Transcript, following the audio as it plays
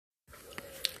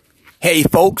Hey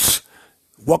folks,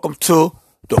 welcome to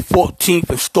the 14th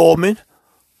installment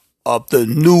of the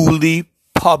newly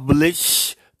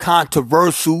published,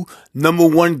 controversial,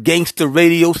 #1 gangster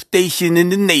radio station in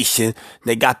the nation.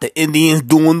 They got the Indians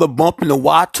doing the bump in the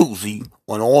Watusi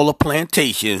on all the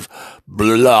plantations.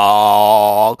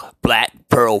 Blog Black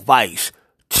Pearl Vice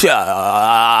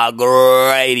Talk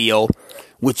Radio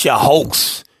with your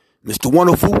hosts, Mr.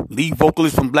 Wonderful, lead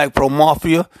vocalist from Black Pearl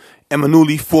Mafia, and my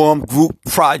newly formed group,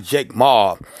 Project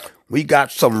Mob. We got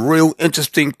some real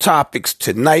interesting topics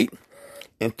tonight.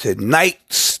 And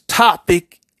tonight's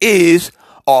topic is,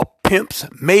 are pimps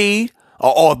made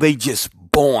or are they just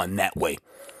born that way?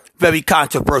 Very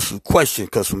controversial question,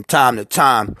 because from time to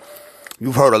time,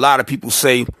 you've heard a lot of people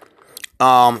say,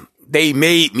 they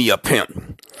made me a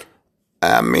pimp.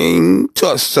 I mean,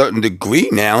 to a certain degree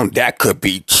now, that could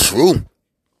be true.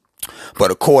 But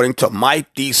according to my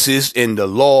thesis in the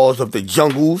laws of the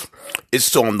jungles,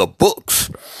 it's on the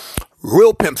books.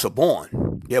 Real pimps are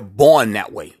born. They're born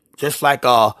that way. Just like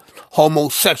a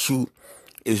homosexual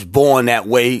is born that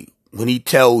way when he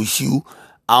tells you,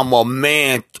 I'm a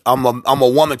man, I'm a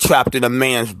woman trapped in a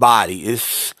man's body.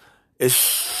 It's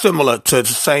similar to the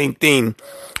same thing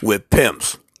with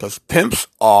pimps. Because pimps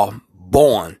are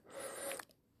born.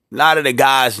 A lot of the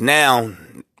guys now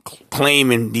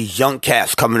claiming, these young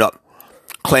cats coming up,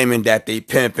 claiming that they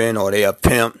pimping or they a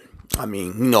pimp. I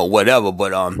mean, whatever.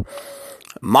 But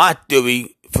my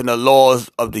theory from the laws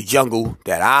of the jungle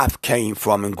that I've came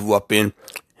from and grew up in,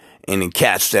 and the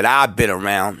cats that I've been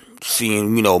around,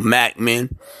 seeing, Mac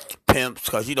men, pimps,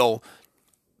 because,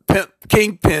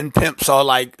 kingpin pimps are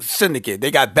like syndicate. They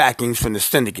got backings from the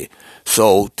syndicate.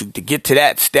 So to get to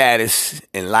that status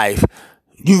in life,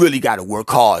 you really got to work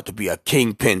hard to be a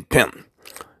kingpin pimp.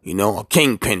 A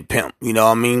kingpin pimp,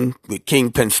 with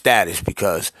kingpin status,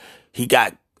 because he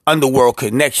got underworld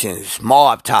connections,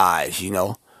 mob ties,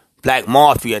 black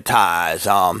mafia ties,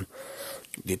 the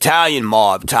Italian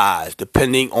mob ties,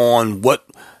 depending on what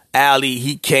alley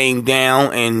he came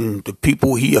down and the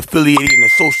people he affiliated and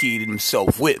associated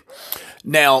himself with.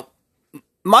 Now,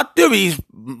 my theory is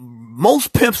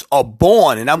most pimps are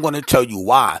born, and I'm going to tell you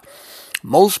why.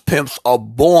 Most pimps are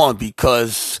born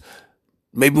because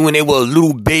maybe when they were a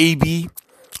little baby,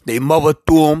 their mother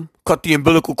threw them, cut the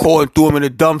umbilical cord and threw them in the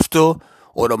dumpster,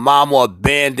 or the mama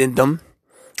abandoned them,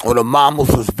 or the mamas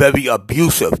was very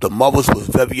abusive. The mothers was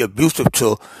very abusive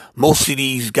to most of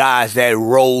these guys that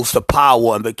rose to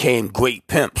power and became great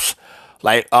pimps.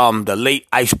 Like the late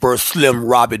Iceberg Slim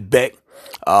Robert Beck,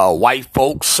 white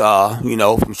folks,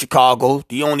 from Chicago.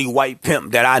 The only white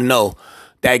pimp that I know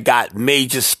that got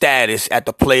major status at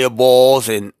the player balls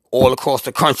and all across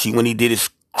the country when he did his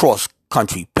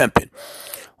cross-country pimping.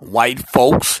 White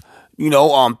folks,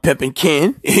 Pimpin'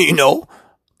 Ken,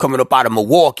 coming up out of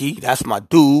Milwaukee. That's my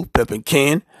dude, Pimpin'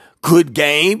 Ken. Good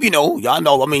game, y'all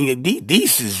know,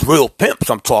 these is real pimps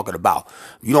I'm talking about.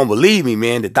 You don't believe me,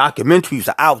 man, the documentaries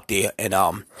are out there, and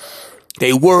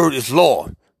their word is law.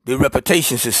 Their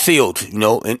reputations is sealed,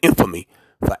 in infamy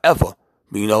forever.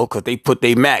 Because they put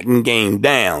their Mackin game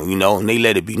down, and they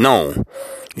let it be known.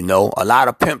 A lot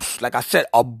of pimps, like I said,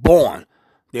 are born.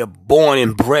 They're born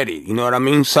and bred it. You know what I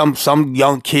mean? Some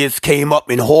young kids came up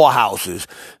in whorehouses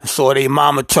and saw their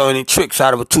mama turning tricks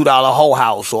out of a $2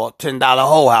 whorehouse or a $10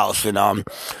 whorehouse, and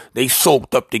they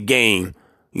soaked up the game.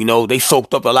 They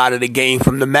soaked up a lot of the game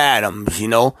from the madams,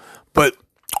 But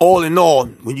all in all,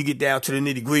 when you get down to the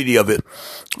nitty-gritty of it,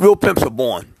 real pimps are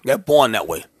born. They're born that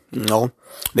way.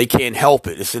 They can't help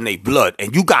it. It's in their blood.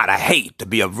 And you gotta hate to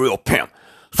be a real pimp.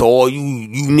 So all you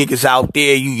niggas out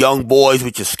there, you young boys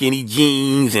with your skinny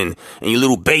jeans and your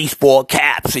little baseball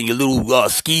caps and your little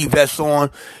ski vests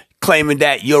on, claiming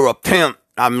that you're a pimp.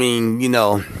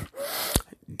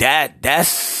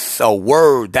 That's a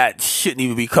word that shouldn't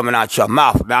even be coming out your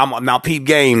mouth. Now peep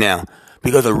game now.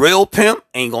 Because a real pimp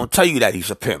ain't gonna tell you that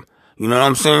he's a pimp. You know what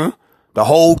I'm saying? The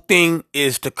whole thing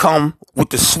is to come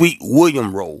with the Sweet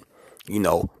William role.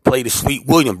 Play the Sweet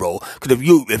William role. Because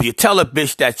if you tell a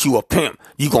bitch that you a pimp,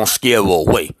 you gonna scare her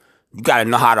away. You gotta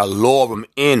know how to lure them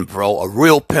in, bro. A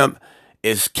real pimp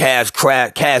is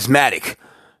charismatic.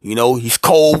 He's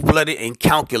cold-blooded and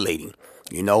calculating.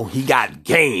 He got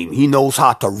game. He knows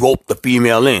how to rope the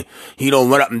female in. He don't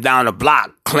run up and down the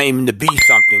block claiming to be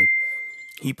something.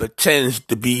 He pretends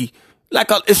to be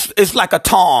it's like a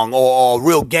tong or a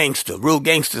real gangster. Real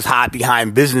gangsters hide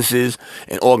behind businesses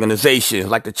and organizations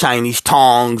like the Chinese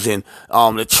tongs and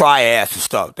the triads and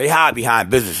stuff. They hide behind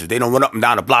businesses. They don't run up and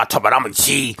down the block talking about, I'm a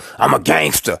G, I'm a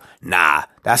gangster. Nah,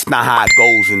 that's not how it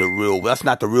goes in the real. That's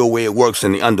not the real way it works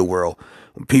in the underworld.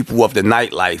 People of the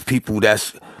nightlife, people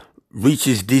that's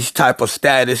reaches this type of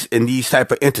status in these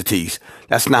type of entities.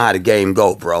 That's not how the game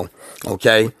go, bro.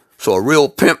 Okay? So a real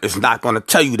pimp is not going to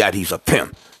tell you that he's a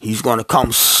pimp. He's going to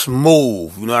come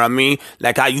smooth. You know what I mean?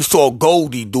 Like how you saw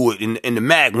Goldie do it in the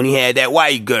Mac when he had that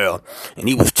white girl. And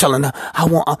he was telling her, I'm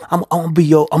gonna be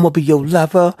your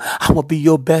lover. I'm gonna be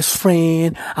your best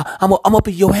friend. I'm gonna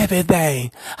be your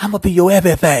everything. I'm gonna be your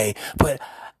everything. But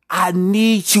I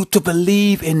need you to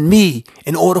believe in me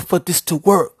in order for this to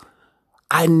work.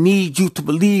 I need you to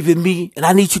believe in me, and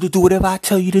I need you to do whatever I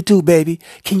tell you to do, baby.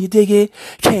 Can you dig it?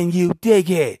 Can you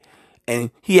dig it?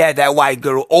 And he had that white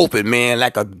girl open, man,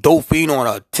 like a dope fiend on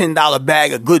a $10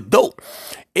 bag of good dope.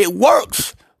 It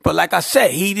works. But like I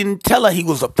said, he didn't tell her he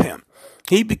was a pimp.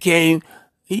 He came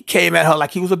at her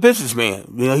like he was a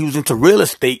businessman. You know, he was into real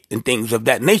estate and things of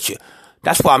that nature.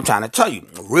 That's what I'm trying to tell you.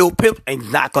 A real pimp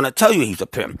ain't not going to tell you he's a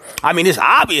pimp. I mean, it's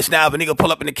obvious now if a nigga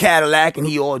pull up in the Cadillac and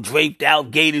he all draped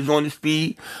out, gators on his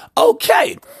feet.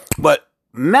 Okay. But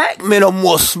Mac men are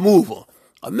more smoother.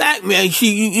 A Mac man,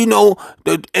 you know,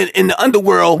 in the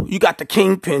underworld, you got the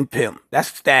kingpin pimp. That's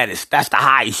status. That's the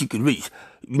highest you can reach.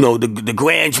 You know, the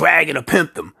grand dragon of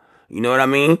pimpdom. You know what I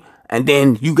mean? And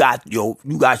then you got your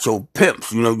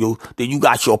pimps. You know, then you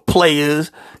got your players.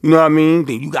 You know what I mean?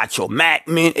 Then you got your Mac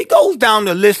men. It goes down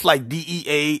the list like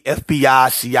DEA,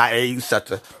 FBI, CIA,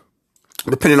 etc.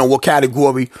 Depending on what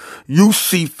category you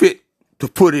see fit to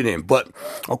put it in. But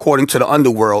according to the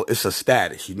underworld, it's a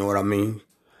status. You know what I mean?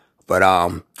 But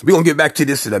we're going to get back to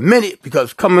this in a minute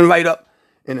because coming right up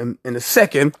in a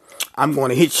second, I'm going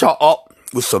to hit y'all up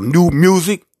with some new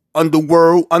music,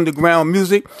 underground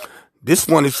music. This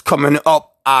one is coming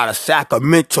up out of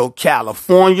Sacramento,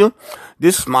 California.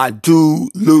 This is my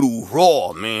dude, Little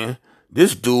Raw, man.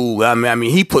 This dude, I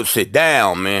mean, he puts it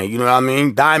down, man. You know what I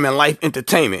mean? Diamond Life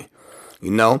Entertainment,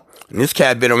 you know. And this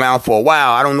cat been around for a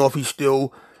while. I don't know if he's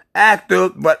still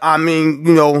active, but I mean,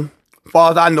 you know, as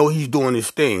far as I know, he's doing his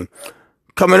thing.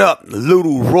 Coming up,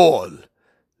 Little Raw,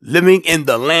 Living in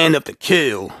the Land of the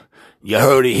Kill. You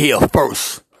heard it here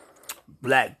first.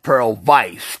 Black Pearl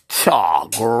Vice,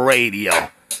 Talk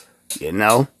Radio. You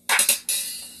know?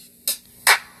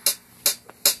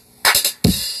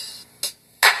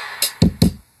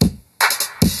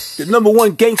 The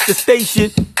 #1 gangster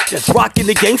station that's rocking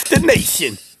the gangster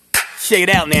nation. Check it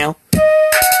out now.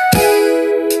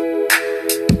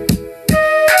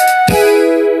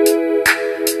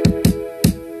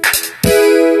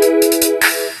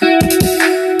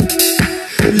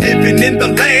 Living in the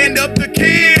land of the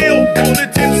kill.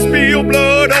 Bullet tips spill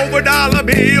blood over dollar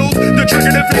bills. The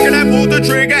trigger, the figure that pulled the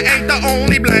trigger ain't the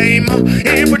only blame.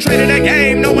 Infiltrated the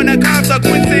game, knowing the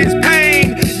consequences,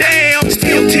 pain. Damn,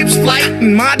 steel tips flight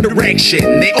in my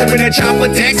direction. They open a chopper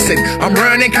texting. I'm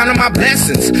running, counting my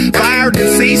blessings. Fired and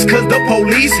ceased cause the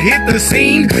police hit the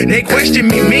scene. They question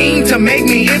me mean to make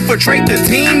me infiltrate the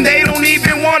team. They don't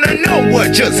even wanna know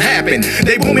what just happened.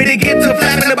 They want me to get to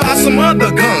flapping about some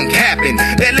other gun capping.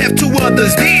 They left 2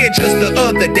 others dead just the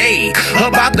other day.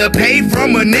 About to pay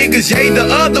from a nigga's yay. The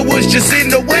other was just in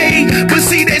the way. But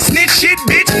see that snitch shit,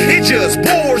 bitch, it just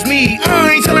bores me.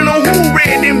 I ain't telling on who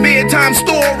read them bedtime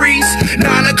stories.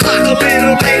 9 o'clock a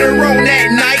little later on that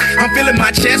night. I'm feeling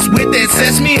my chest with that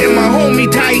sesame and my homie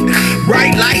tight.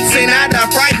 Bright lights and out of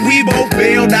fright, we both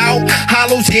bailed out.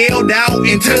 Hollows yelled out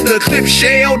until the clip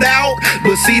shelled out.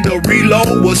 But see the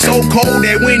reload was so cold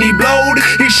that when he blowed,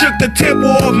 he shook the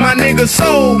temple of my nigga's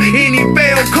soul and he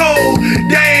fell cold.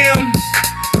 Damn.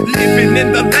 Living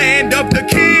in the land of the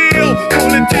kill.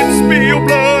 Bullet tips spill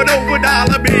blood over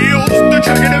dollar bills. The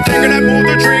trigger, the figure that pulled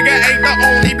the trigger ain't the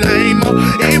only blame.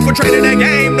 Infiltrated the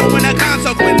game, knowing the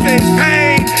consequences,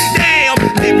 pain. Damn,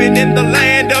 living in the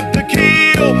land of the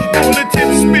kill. Bullet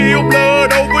tips spill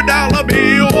blood over dollar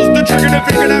bills. The trigger, the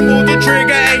figure that pulled the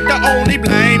trigger ain't the only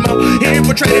blame.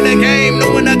 Infiltrated the game,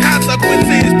 knowing the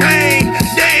consequences, pain.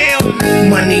 Damn.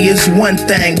 Money is one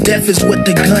thing, death is what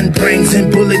the gun brings,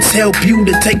 and bullets help you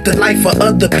to take the life of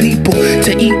other people.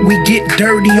 To eat, we get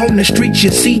dirty on the streets. You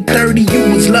see 30,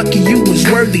 you was lucky, you was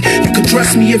worthy. You could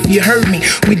trust me if you heard me.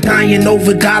 We dying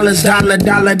over dollars,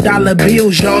 dollar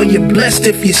bills, y'all. You're blessed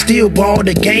if you still ball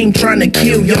the game trying to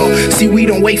kill y'all. See, we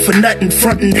don't wait for nothing,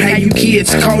 frontin' how you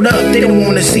kids caught up. They don't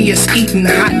wanna see us eating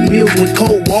hot meals with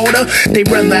cold water. They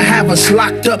rather have us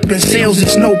locked up in cells,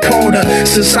 it's no part of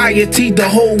society. The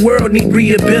whole world need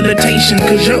rehabilitation.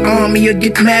 Cause your army will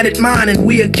get mad at mine and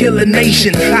we'll kill a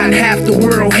nation. I'd half the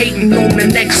world hating on the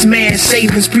next man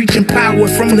savings, preaching power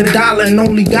from the dollar, and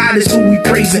only God is who we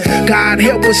praising. God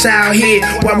help us out here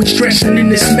while we stressing in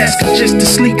this mess. Cause just to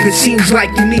sleep it seems like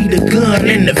you need a gun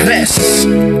and a vest.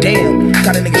 Damn,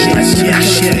 got a nigga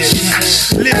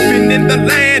yes. Living in the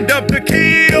land of the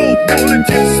kill. Bullet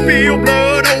tips spill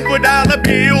blood over dollar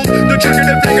bills. The trigger,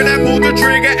 the figure that pulled the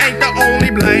trigger ain't the only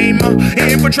blame.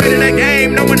 Infiltrating that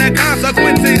game, knowing the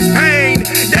consequences, pain.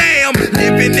 Damn,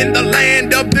 living in the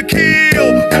land of the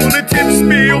kill. Bullet tips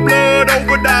spill blood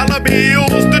over dollar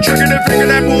bills. The trigger, the figure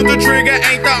that pulled the trigger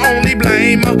ain't the only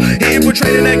blame.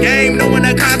 Infiltrating that game, knowing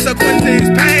the consequences,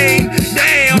 pain.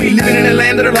 Damn, we living in the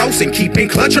land of the lost and keeping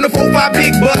clutch on the 4-5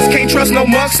 big bucks. Can't trust no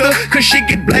monster, cause shit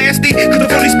get blasty. Cause the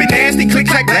police be nasty, click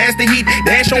clack blast the heat.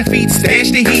 Dash on feet,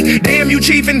 stash the heat. Damn you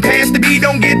chief and pass the beat.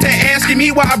 Don't get to asking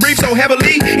me why I breathe so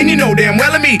heavily. And you know damn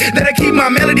well of me that I keep my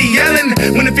melody yelling.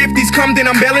 When the 50s come then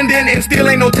I'm belling then, and still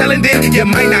ain't no telling then. You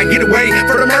might not get away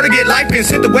for the murder, get life and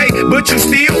sent away, but you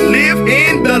still live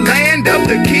in the land of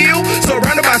the kill.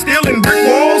 Surrounded by steel and brick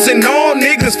walls and all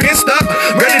niggas fenced up,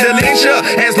 ready to lynch ya.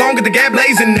 As long as the gap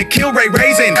blazing, the kill rate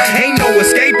raising, ain't no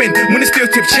escaping when it's still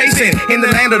tip chasing. In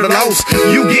the land of the lost,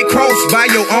 you get crossed by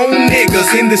your own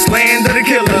niggas in this land of the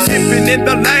killers. Living in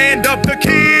the land of the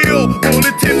kill.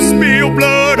 Bullet tips spill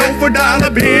blood over dollar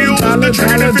bills. The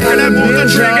trigger, the figure that pulled the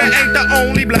trigger ain't the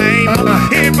only blame.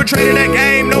 Infiltrating that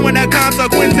game, knowing the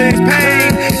consequences,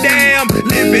 pain. Damn,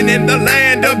 living in the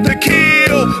land of the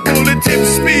kill. Bullet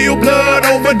tips spill blood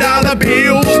over dollar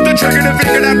bills. The trigger, the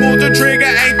figure that pulled the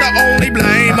trigger ain't the only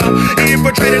blame.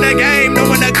 Infiltrating that game,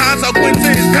 knowing the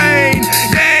consequences, pain.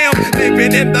 Damn,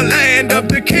 living in the land of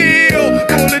the kill.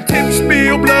 Bullet tips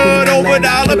spill blood over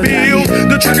dollar bills.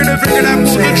 The trigger, the figure that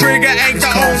pulled the trigger ain't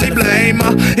the only blame.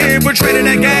 Infiltrating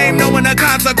that game, knowing the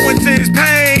consequences,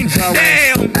 pain.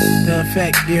 Damn. The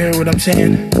effect, you heard what I'm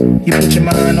saying? You put your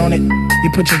mind on it, you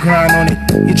put your grind on it.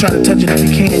 You try to touch it if you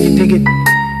can, you dig it.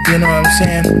 You know what I'm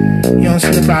saying? You don't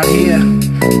slip out here.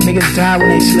 Niggas die when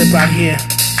they slip out here.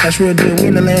 That's real deal. We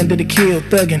in the land of the kill,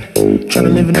 thuggin'. Trying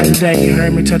to live another day. You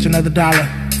heard me? Touch another dollar.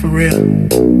 For real.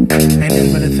 Ain't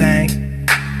nothing but a thing.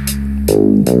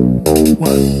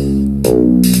 What?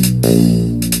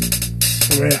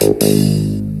 For real.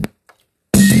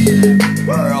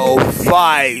 World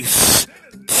Vice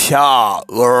Talk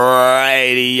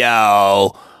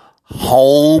Radio,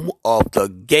 home of the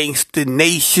gangster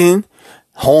nation,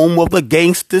 home of the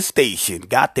gangster station.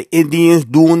 Got the Indians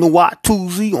doing the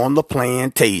Watusi on the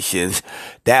plantations.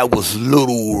 That was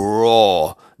Little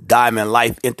Raw. Diamond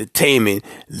Life Entertainment,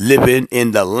 living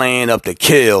in the land of the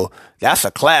kill. That's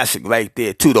a classic right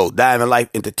there too though. Diamond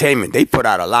Life Entertainment, they put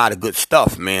out a lot of good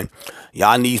stuff, man.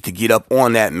 Y'all needs to get up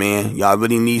on that, man. Y'all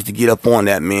really needs to get up on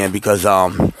that, man, because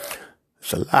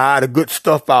it's a lot of good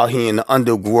stuff out here in the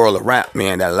underworld of rap,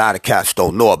 man, that a lot of cats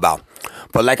don't know about.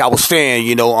 But like I was saying,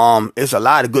 you know, it's a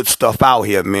lot of good stuff out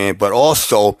here, man. But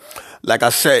also, like I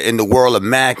said, in the world of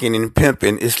macking and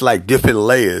pimping, it's like different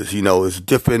layers, you know, it's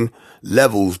different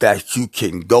levels that you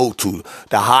can go to.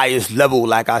 The highest level,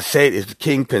 like I said, is the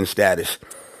kingpin status.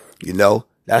 You know,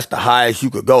 that's the highest you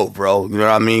could go, bro. You know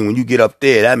what I mean? When you get up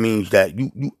there, that means that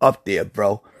you up there,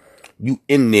 bro. You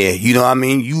in there, you know what I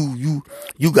mean? You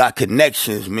got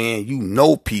connections, man. You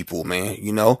know people, man,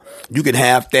 you know? You can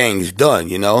have things done,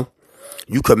 you know?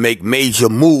 You can make major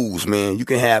moves, man. You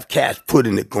can have cats put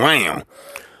in the ground,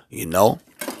 you know?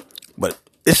 But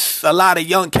it's a lot of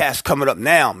young cats coming up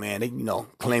now, man. They, you know,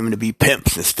 claiming to be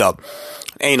pimps and stuff.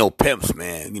 Ain't no pimps,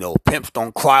 man. You know, pimps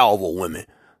don't cry over women.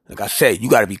 Like I said, you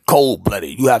gotta be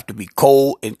cold-blooded. You have to be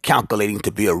cold and calculating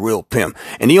to be a real pimp.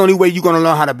 And the only way you're gonna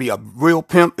learn how to be a real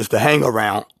pimp is to hang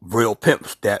around real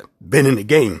pimps that been in the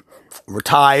game,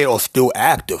 retired or still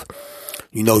active.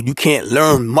 You know, you can't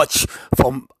learn much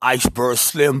from Iceberg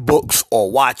Slim books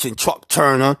or watching Chuck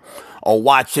Turner or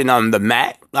watching the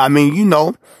Mac. I mean, you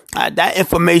know, that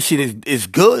information is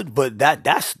good, but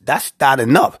that's not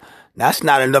enough. That's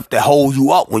not enough to hold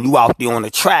you up when you out there on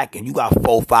the track and you got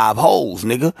 4, 5 hoes,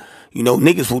 nigga. You know,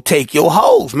 niggas will take your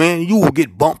hoes, man. You will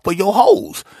get bumped for your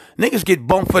hoes. Niggas get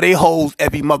bumped for their hoes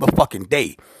every motherfucking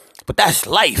day. But that's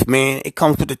life, man. It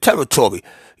comes with the territory,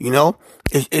 you know.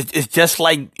 It's just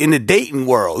like in the dating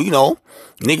world, you know.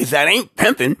 Niggas that ain't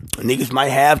pimping, niggas might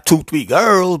have 2, 3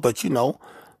 girls, but you know,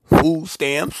 food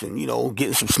stamps and, you know,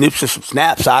 getting some snips and some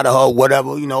snaps out of her,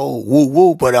 whatever, you know, woo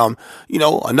woo. But, you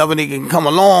know, another nigga can come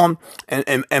along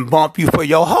and bump you for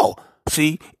your hoe.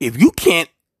 See, if you can't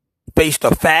face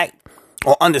the fact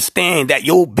or understand that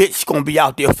your bitch gonna be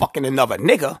out there fucking another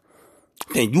nigga,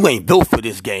 then you ain't built for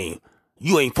this game.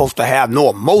 you ain't supposed to have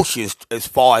no emotions as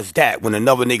far as that when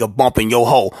another nigga bumping your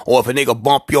hoe, or if a nigga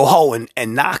bump your hoe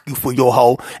and knock you for your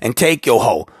hoe and take your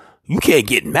hoe. You can't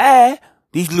get mad.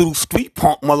 These little street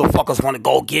punk motherfuckers want to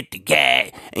go get the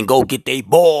guy and go get they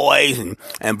boys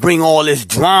and bring all this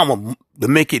drama to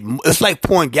make it, it's like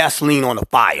pouring gasoline on a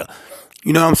fire.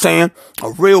 You know what I'm saying?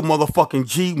 A real motherfucking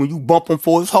G, when you bump him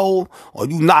for his hoe or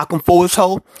you knock him for his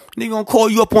hoe, they gonna call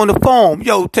you up on the phone.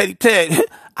 Yo, Teddy Ted,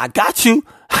 I got you.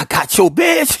 I got your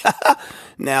bitch.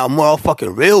 Now,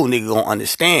 motherfucking real nigga gonna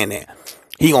understand that.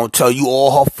 He gonna tell you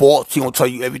all her faults. He gonna tell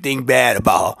you everything bad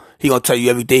about her. He gonna tell you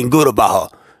everything good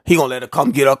about her. He gonna let her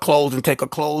come get her clothes and take her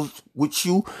clothes with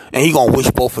you, and he gonna wish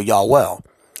both of y'all well.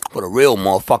 But a real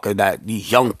motherfucker, that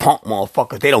these young punk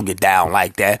motherfuckers, they don't get down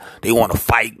like that. They want to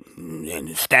fight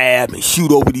and stab and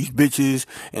shoot over these bitches,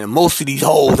 and most of these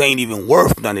hoes ain't even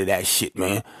worth none of that shit,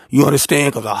 man. You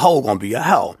understand? Because a hoe gonna be a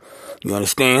hoe. You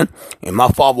understand? And my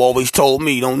father always told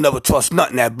me, don't never trust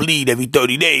nothing that bleed every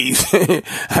 30 days.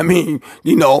 I mean,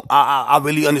 you know, I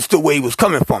really understood where he was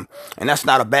coming from. And that's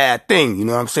not a bad thing, you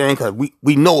know what I'm saying? Because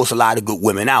we know it's a lot of good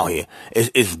women out here.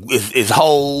 It's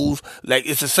hoes. Like,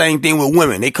 it's the same thing with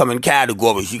women. They come in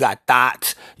categories. You got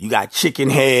thoughts, you got chicken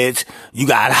heads, you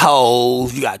got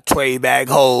hoes, you got tray bag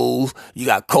hoes, you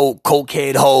got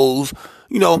cokehead hoes,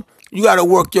 you know. You gotta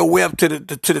work your way up to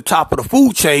the top of the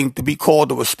food chain to be called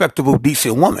a respectable,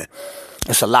 decent woman.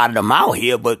 There's a lot of them out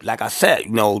here, but like I said,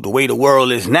 you know, the way the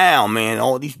world is now, man,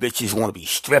 all these bitches want to be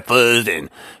strippers and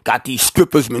got these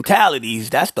strippers mentalities.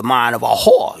 That's the mind of a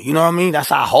whore. You know what I mean? That's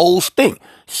how hoes think.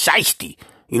 Shiesty.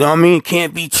 You know what I mean?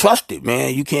 Can't be trusted,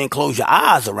 man. You can't close your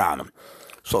eyes around them.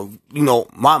 So, you know,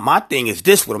 my thing is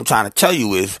this, what I'm trying to tell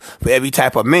you is, for every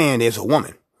type of man, there's a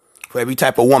woman. For every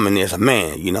type of woman, there's a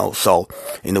man, you know. So,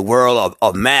 in the world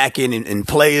of macking and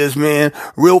players, man,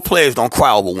 real players don't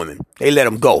cry over women. They let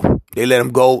them go. They let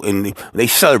them go and they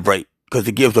celebrate because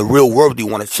it gives a real worthy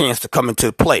one a chance to come into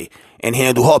the play and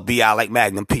handle her BI like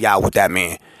Magnum PI with that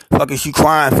man. Fuck is she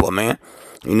crying for, man?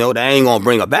 You know, that ain't gonna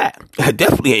bring her back.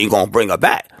 Definitely ain't gonna bring her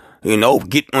back. You know,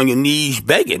 get on your knees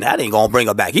begging. That ain't gonna bring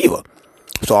her back either.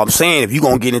 So I'm saying, if you're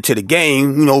going to get into the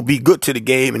game, you know, be good to the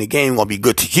game, and the game going to be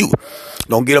good to you.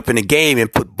 Don't get up in the game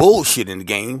and put bullshit in the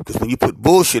game, because when you put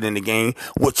bullshit in the game,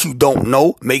 what you don't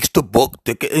know makes the book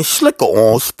thicker and slicker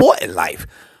on sporting life.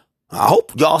 I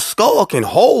hope y'all skull can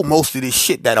hold most of this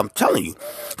shit that I'm telling you,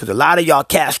 because a lot of y'all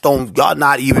cats y'all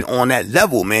not even on that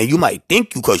level, man. You might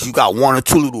think you, because you got one or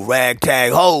two little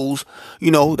ragtag hoes,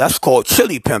 you know, that's called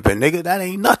chili pimping, nigga. That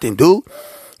ain't nothing, dude.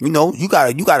 You know, you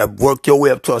gotta work your way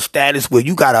up to a status where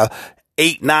you got a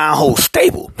 8-9 hole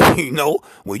stable, you know,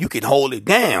 where you can hold it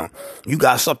down. You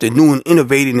got something new and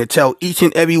innovating to tell each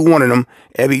and every one of them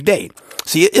every day.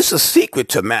 See, it's a secret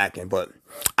to macking, but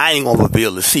I ain't gonna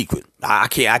reveal the secret. I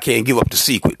can't give up the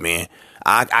secret, man.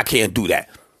 I can't do that.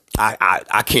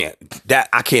 I can't. That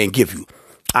I can't give you.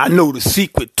 I know the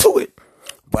secret to it,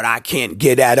 but I can't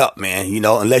get that up, man. You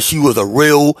know, unless you was a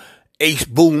real ace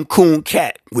boom coon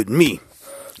cat with me.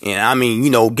 And I mean,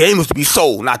 you know, game is to be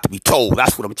sold, not to be told.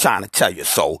 That's what I'm trying to tell you.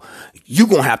 So you're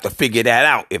going to have to figure that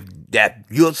out. If that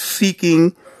you're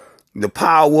seeking the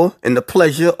power and the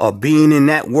pleasure of being in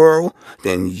that world,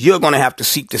 then you're going to have to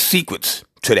seek the secrets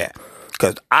to that.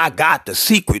 Because I got the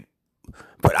secret,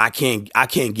 but I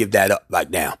can't give that up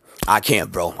right now. I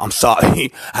can't, bro. I'm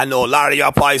sorry. I know a lot of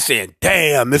y'all probably saying,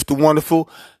 damn, Mr. Wonderful.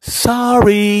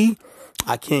 Sorry.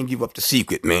 I can't give up the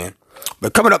secret, man.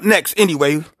 But coming up next,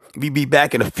 anyway, we be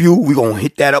back in a few. We gonna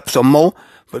hit that up some more.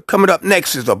 But coming up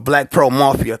next is a Black Pearl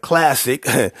Mafia classic.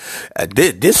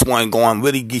 This one going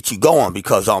really get you going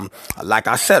because, like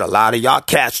I said, a lot of y'all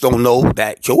cats don't know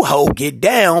that your hoe get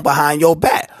down behind your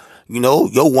back. You know,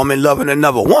 your woman loving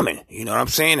another woman. You know what I'm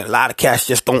saying? And a lot of cats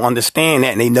just don't understand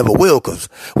that, and they never will, because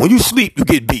when you sleep, you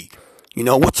get beat. You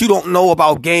know, what you don't know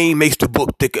about game makes the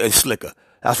book thicker and slicker.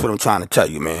 That's what I'm trying to tell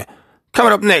you, man.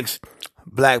 Coming up next,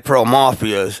 Black Pearl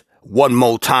Mafia's One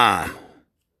More Time.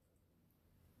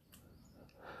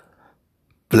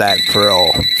 Black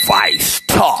Pearl Vice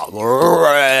Talk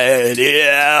Radio.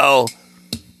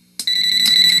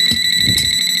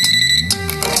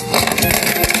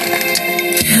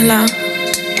 Hello.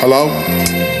 Hello?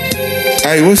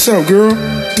 Hey, what's up, girl?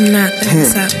 Nothing.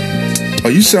 What's up? Oh,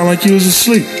 you sound like you was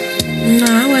asleep. No,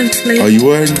 I wasn't asleep. Oh, you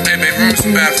wasn't? Hey, baby, run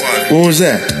some bathwater. What was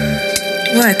that?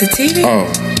 What, the TV? Oh,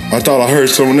 I thought I heard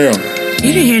someone else.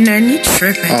 You didn't hear nothing. You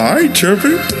tripping. I ain't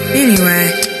tripping.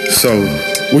 Anyway. So,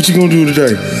 what you gonna do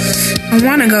today? I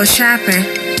want to go shopping.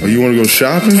 Oh, you want to go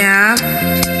shopping? Yeah.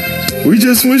 We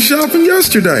just went shopping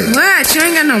yesterday. What? You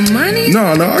ain't got no money? No,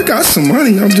 I got some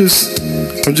money. I'm just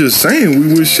I'm just saying,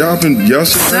 we went shopping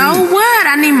yesterday. So what?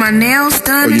 I need my nails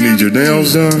done. Oh, you need your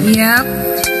nails done? Yep.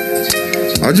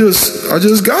 I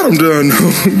just got them done.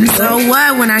 So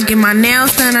what? When I get my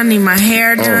nails done, I need my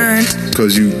hair done.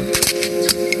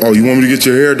 Oh, you want me to get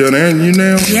your hair done and your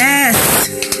nails? Yes.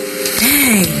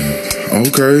 Dang.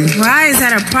 Okay. Why? Is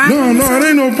that a problem? No, it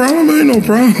ain't no problem. It ain't no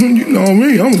problem. You know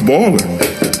me, I'm a baller.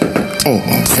 Oh,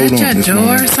 hold on. Is that your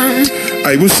door or something?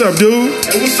 Hey, what's up, dude?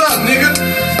 Hey, what's up, nigga?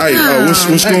 Hey, what's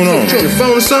going on? You on your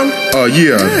phone or something?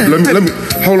 Yeah. Let me.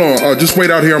 Hold on. Just wait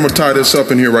out here. I'm gonna tie this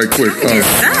up in here right quick. What's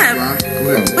up?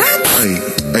 What?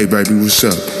 Hey, baby, what's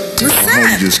up? What's My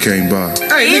homie up? just came by.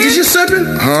 Hey, nigga, you sipping?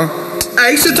 Huh?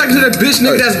 Hey, you still talking to that bitch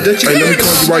nigga that you... Hey, let me call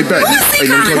you right back. What's he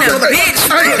Hey, let me calling call you a right bitch?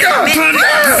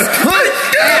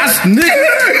 Ass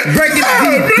nigga. Breaking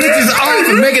these bitches off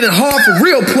and making it hard for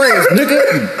real players, nigga.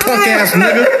 You punk ass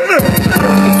nigga.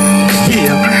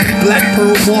 Yeah, Black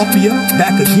Pearl Mafia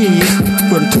back again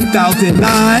for the 2009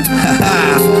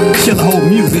 Killer Hole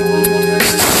music.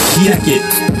 Check it.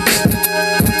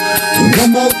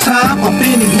 One more time, I'm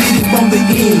finna hit it from the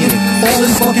end. All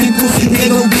this fucking pussy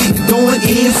ain't gon' be going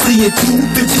in. Seeing two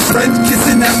bitches friends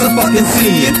kissing, that's a fucking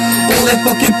sin. All that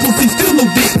fucking pussy still no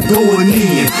dick going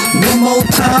in. One more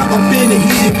time, I'm finna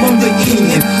hit it from the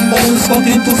end. All this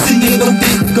fucking pussy ain't no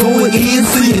dick going in.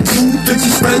 Seeing two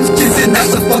bitches friends kissing,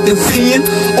 that's a fucking sin.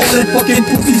 All that fucking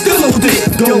pussy still no dick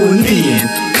going in.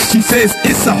 She says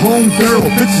it's a homegirl,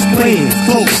 bitches playing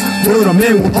close. Word a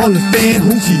man will understand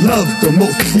who she loves the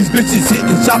most. These bitches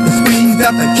hitting shopping sprees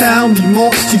at the county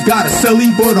mall. She's got a celly,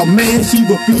 but a man she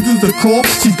refuses to call.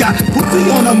 She's got pussy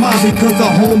on her mind because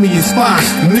her homie is fine.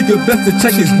 Nigga best to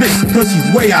check his bitch cause she's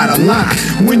way out of line.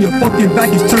 When your fucking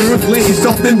back is turned, laying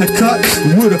soft in the cut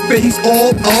with her face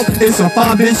all up, it's a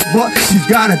fine bitch, but she's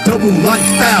got a double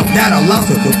lifestyle that allows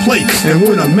her to play. And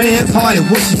when a man's hard at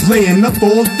work, she's laying up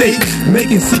all day,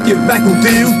 making get back on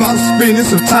deals, about spending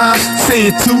some time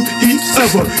saying to each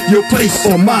other, your place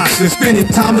or mine. They're spending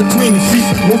time between the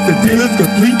sheets once the deal is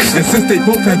complete. And since they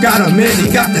both have got a man, they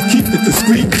got to keep it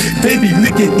discreet. They be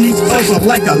licking each other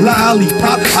like a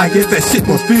lollipop. I guess that shit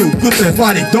must feel good, that's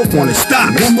why they don't wanna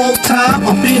stop. One more time,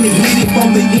 I'm finna hit it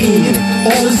from the end.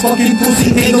 All this fucking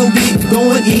pussy ain't gon' be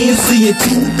going in. Seeing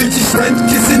two bitches friends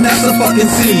kissing, that's a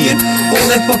fucking sin. All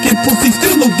that fucking pussy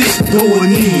still no dick going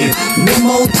in. One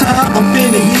more time, I'm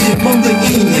finna hit it from the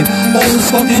end. All this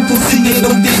fucking pussy ain't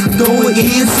no dick going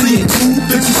in. Seeing two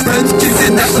bitches friends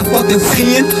kissing, that's a fucking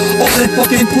sin. All that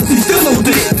fucking pussy still no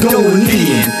dick going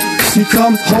in. She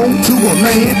comes home to a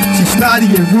man, she's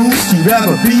snotty and rude. She'd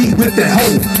rather be with that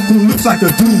hoe who looks like a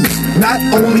dude. Not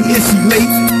only is she late,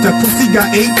 that pussy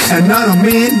got 8, and now a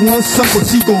man wants some, but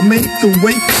she gon' make the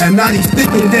wait. And now he's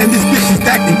thinking, damn, this bitch is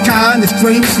acting kinda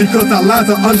strange because our lines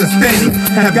of understanding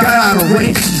have got out of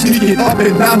range. She's sneaking up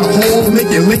and down the hall,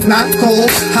 making late night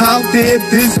calls. How dare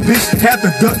this bitch have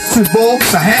the guts involved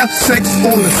to have sex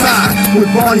on the side with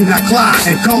Bonnie not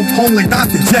Clyde and come home like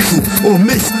Dr. Jekyll or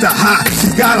Mr. Hyde?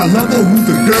 She's got a lover who's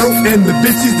a girl and the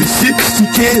bitch is the shit. She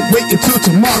can't wait until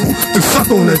tomorrow to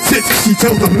suck on her tits. She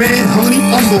tells the man, honey,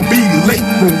 I'm gonna be late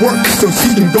from work so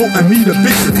she can go and meet a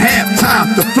bitch and have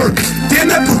time to flirt. Damn,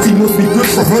 that pussy must be good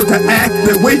for her to act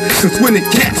that way, cause when the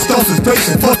cat starts to play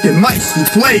some fucking mice who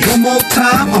play. One more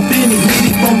time, I'm finna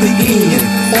hit it from the end.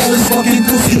 All this fucking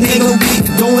pussy ain't gon' be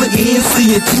going in.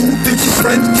 Seeing two bitches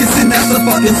friends kissing, that's a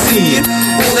fucking sin.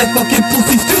 All that fucking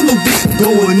pussy still no dick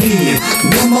going in.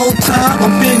 One more time,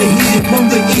 I'm finna hit it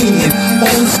from the end.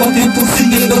 All this fucking pussy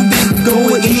ain't no dick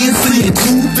going in. Seeing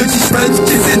two bitches friends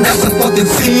kissing, that's a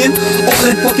fucking sin. All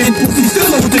that fucking pussy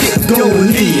still no dick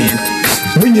going in.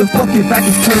 When your fucking back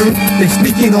is turned, they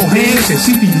sneak in her hands and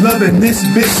she be loving this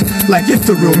bitch like it's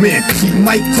a real man. She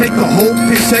might take a whole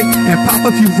paycheck and pop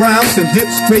a few rounds and dip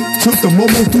straight to the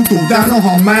momo doodle down on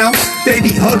her mouth. They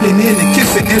be hugging in and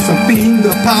kissing and some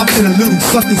finger pops and a little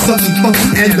sucky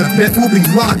funky and the bed will be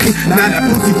rocking. Now that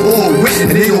pussy's all wet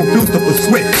and they gon' build up a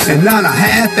sweat. And now the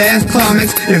half-ass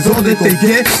climax is all that they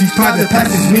get. These private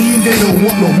passes mean they don't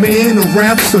want no man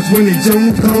around, cause when the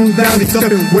June comes down, they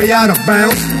stepping way out of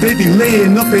bounds. They be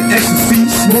laying up in ecstasy,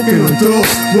 smoking on drugs.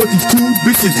 What these two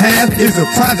bitches have is a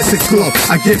private sex club.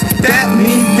 I guess that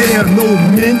means there are no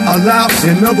men allowed.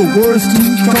 In other words,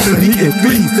 two company and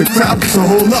three's the crowd. So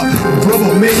hold up,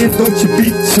 brother man, don't you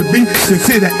be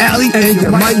consider alley and you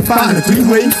might find a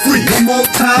three-way free. One more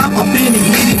time, I'm finna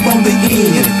hit it from the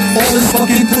end. All this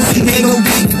fucking pussy ain't gon'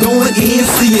 be going in.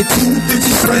 Seeing two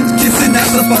bitches friends kissing,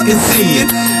 that's a fucking sin.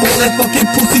 All that fucking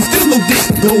pussy still no dick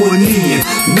going in.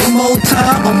 One more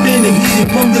time, I'm finna been heated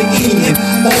from the end.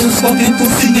 All this fucking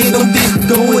pussy ain't no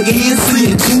dick going in.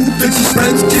 Seeing two bitches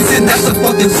French kissing, that's a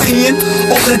fucking sin.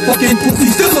 All that fucking pussy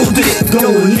still no dick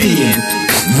going in.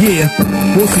 Yeah,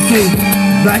 once again,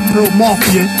 Black Pearl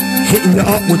Mafia hitting you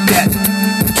up with that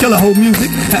killer hoe music.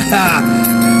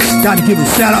 Gotta give a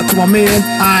shout out to my man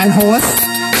Iron Horse,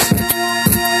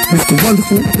 Mr.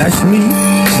 Wonderful, that's me,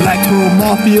 Black Pearl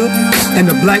Mafia, and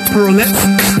the Black Pearlettes.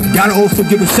 Gotta also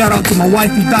give a shout out to my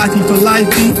wifey Dottie for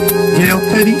lifey. Gail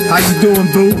Petty, how you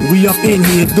doing, boo? We up in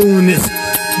here doing this.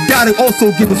 Gotta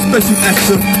also give a special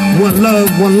extra one love,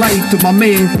 one life to my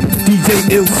man DJ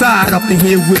Illside up in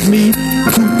here with me.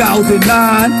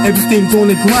 2009, everything's on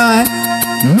the grind.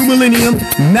 New Millennium,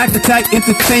 Mac Attack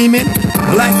Entertainment,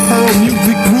 Black Pearl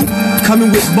Music Group, coming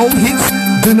with more hits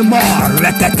than the Mar.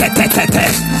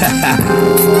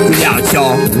 We out,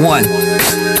 y'all. One.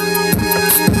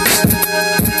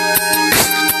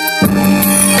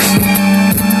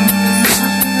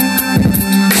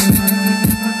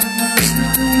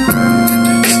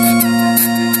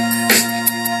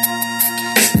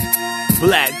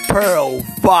 Black Pearl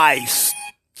Vice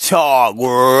Talk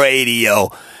Radio.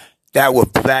 That was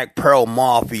Black Pearl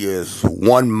Mafia's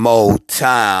One More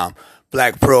Time.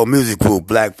 Black Pearl Music Group,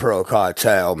 Black Pearl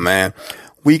Cartel, man.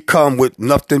 We come with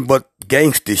nothing but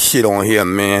gangster shit on here,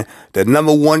 man. The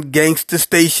 #1 gangster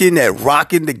station that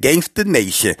rocking the gangster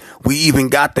nation. We even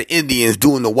got the Indians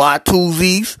doing the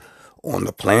Y2Zs on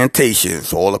the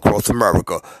plantations all across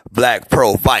America. Black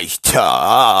Pearl Vice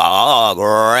Talk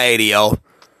Radio.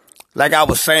 Like I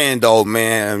was saying though,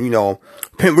 man, you know,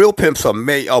 real pimps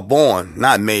are born,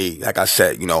 not made. Like I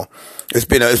said, you know, it's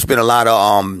been a lot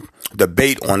of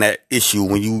debate on that issue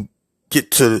when you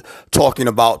get to talking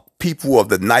about people of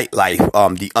the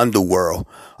nightlife, the underworld,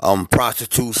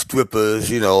 prostitutes, strippers,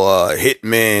 you know,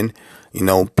 hitmen, you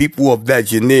know, people of that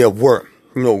genre of work,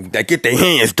 you know, that get their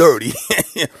hands dirty.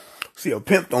 See, a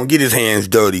pimp don't get his hands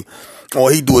dirty. All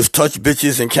he do is touch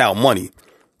bitches and count money.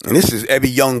 And this is every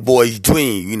young boy's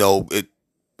dream, you know.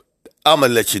 I'm going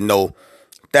to let you know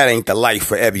that ain't the life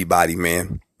for everybody,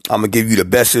 man. I'm going to give you the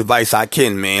best advice I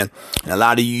can, man. And a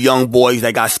lot of you young boys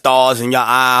that got stars in your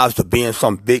eyes for being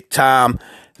some big time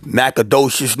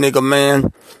macadocious nigga,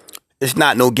 man, it's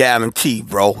not no guarantee,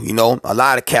 bro. You know, a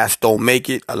lot of cats don't make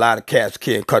it. A lot of cats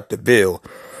can't cut the bill.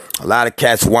 A lot of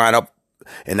cats wind up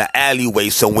in an alleyway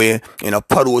somewhere in a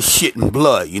puddle of shit and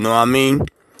blood, you know what I mean?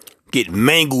 Get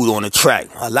mangled on the track.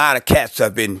 A lot of cats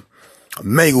have been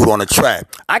mangled on the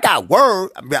track. I got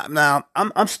word. Now,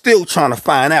 I'm still trying to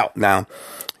find out. Now,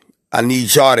 I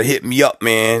need y'all to hit me up,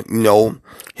 man. You know,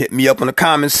 hit me up in the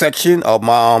comment section of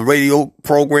my radio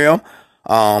program,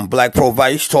 Black Pearl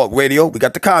Vice Talk Radio. We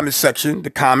got the comment section. The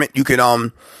comment, you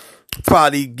can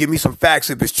probably give me some facts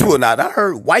if it's true or not. I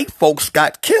heard white folks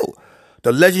got killed.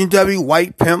 The legendary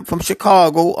white pimp from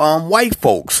Chicago, White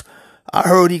Folks. I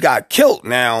heard he got killed.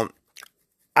 Now,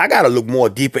 I gotta look more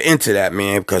deeper into that,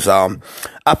 man, because I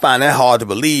find that hard to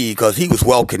believe because he was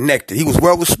well connected. He was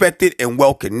well respected and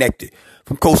well connected.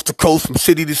 From coast to coast, from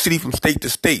city to city, from state to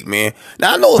state, man.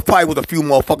 Now I know it's probably with a few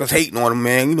motherfuckers hating on him,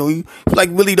 man. You know, he's like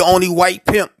really the only white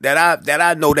pimp that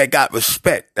I know that got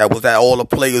respect. That was at all the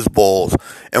players' balls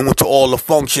and went to all the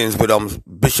functions with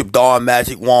Bishop Don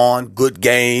Magic Wand, Good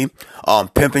Game,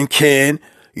 Pimpin' Ken,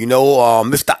 you know,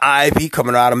 Mr. Ivy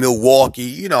coming out of Milwaukee,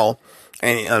 you know.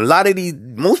 And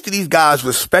most of these guys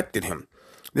respected him.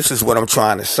 This is what I'm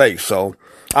trying to say. So,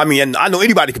 I mean, I know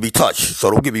anybody could be touched,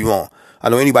 so don't get me wrong. I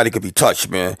know anybody could be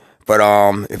touched, man. But,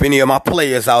 if any of my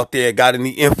players out there got any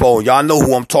info, y'all know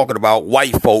who I'm talking about,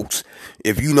 white folks.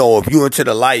 If you into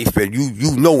the life and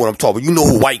you know what I'm talking about, you know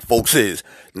who white folks is.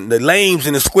 The lames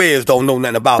and the squares don't know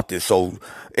nothing about this. So,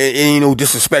 ain't no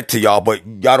disrespect to y'all, but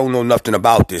y'all don't know nothing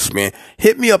about this, man.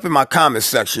 Hit me up in my comment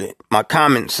section,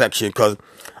 cause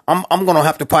I'm gonna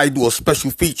have to probably do a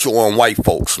special feature on white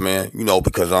folks, man. You know,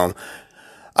 because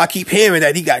I keep hearing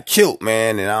that he got killed,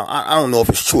 man, and I don't know if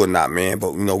it's true or not, man.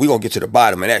 But you know, we gonna get to the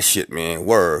bottom of that shit, man.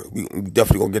 Word, we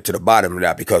definitely gonna get to the bottom of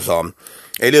that because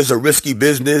it is a risky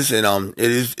business, and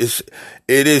it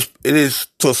is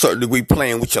to a certain degree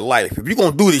playing with your life. If you're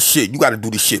gonna do this shit, you got to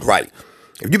do this shit right.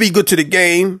 If you be good to the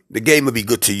game will be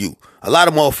good to you. A lot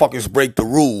of motherfuckers break the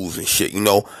rules and shit, you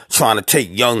know, trying to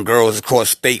take young girls across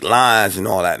state lines and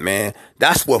all that, man.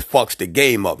 That's what fucks the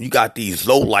game up. You got these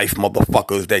low-life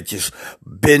motherfuckers that just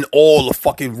bend all the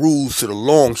fucking rules to the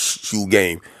long shoe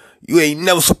game. You ain't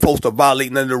never supposed to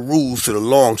violate none of the rules to the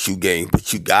long shoe game,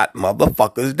 but you got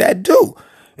motherfuckers that do.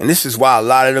 And this is why a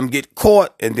lot of them get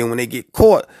caught, and then when they get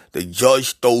caught, the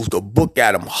judge throws the book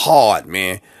at them hard,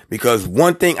 man. Because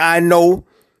one thing I know,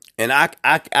 and I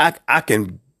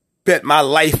can bet my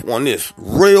life on this.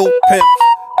 Real pimps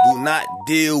do not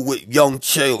deal with young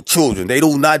children. They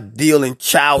do not deal in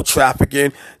child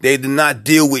trafficking. They do not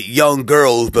deal with young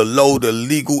girls below the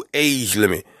legal age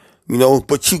limit. You know,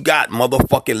 but you got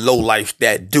motherfucking lowlifes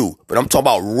that do. But I'm talking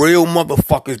about real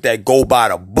motherfuckers that go by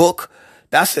the book.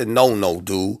 That's a no-no,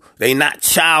 dude. They not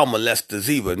child molesters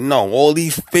either. No, all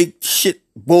these fake shit,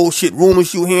 bullshit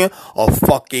rumors you hear are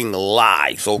fucking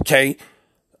lies, okay?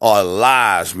 Are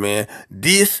lies, man.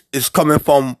 This is coming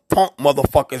from punk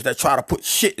motherfuckers that try to put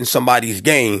shit in somebody's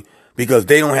game because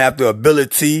they don't have the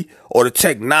ability or the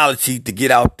technology to get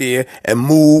out there and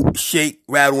move, shake,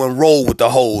 rattle, and roll with the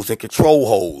hoes and control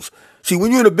hoes. See,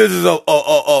 when you're in the business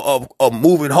of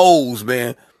moving hoes,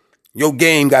 man, your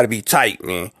game gotta be tight,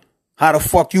 man. How the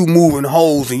fuck you moving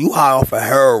hoes and you high off of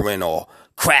heroin or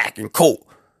crack and coke?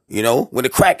 You know, when the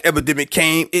crack epidemic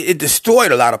came, it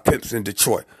destroyed a lot of pimps in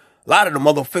Detroit. A lot of the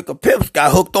motherfucker pimps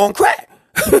got hooked on crack.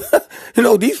 You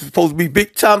know, these are supposed to be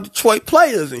big time Detroit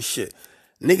players and shit.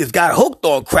 Niggas got hooked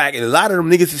on crack, and a lot of them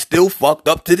niggas is still fucked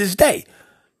up to this day.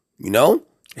 You know,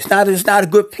 it's not a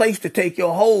good place to take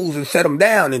your hoes and set them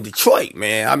down in Detroit,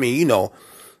 man. I mean, you know,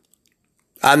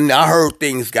 I heard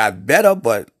things got better,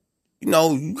 but you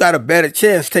know, you got a better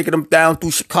chance taking them down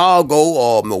through Chicago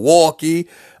or Milwaukee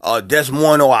or Des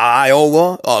Moines or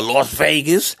Iowa or Las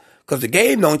Vegas. Cause the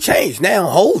game don't change now.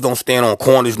 Hoes don't stand on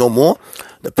corners no more.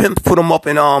 The pimps put them up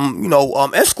in,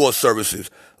 escort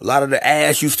services. A lot of the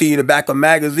ass you see in the back of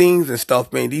magazines and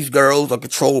stuff, man, these girls are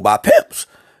controlled by pimps.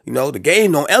 You know, the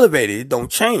game don't elevate it. It don't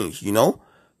change, you know.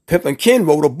 Pimpin' Ken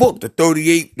wrote a book, the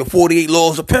 48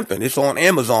 Laws of Pimpin'. It's on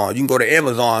Amazon. You can go to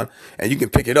Amazon and you can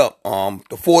pick it up.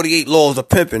 The 48 Laws of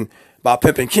Pimpin' by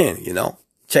Pimpin' Ken, you know.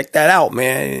 Check that out,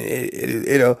 man.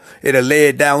 It'll lay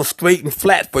it down straight and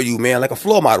flat for you, man, like a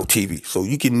floor model TV. So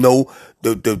you can know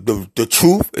the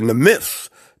truth and the myths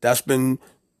that's been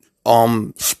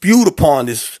spewed upon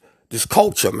this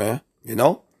culture, man, you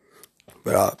know?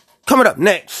 But coming up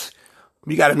next,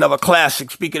 we got another classic.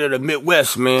 Speaking of the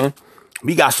Midwest, man,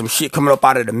 we got some shit coming up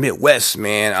out of the Midwest,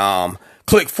 man.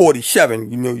 Click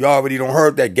 47, you know, you already don't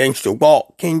heard that gangster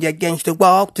walk. Can you gangster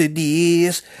walk to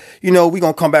this? You know, we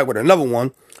gonna come back with another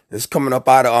one. It's coming up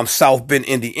out of South Bend,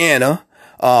 Indiana.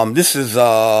 This is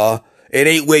it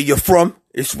ain't where you're from,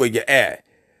 it's where you're at.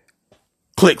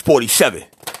 Click 47.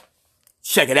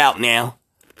 Check it out now.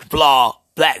 Blog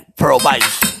Black Pearl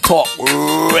Bites Talk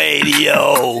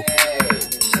Radio.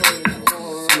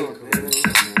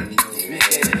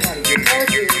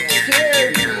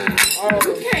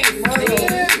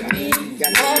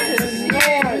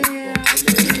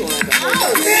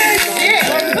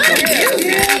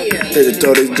 Better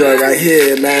throw this joint right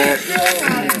here, man.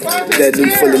 That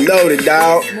dude fully loaded,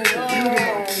 dog.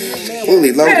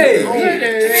 Fully loaded.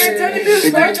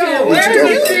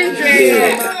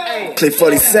 Yeah. Click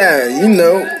 47, you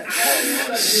know.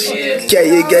 Can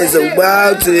you get some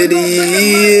wild to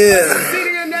the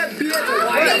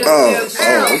Oh,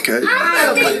 okay.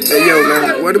 Hey, yo,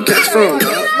 man, where them cats from,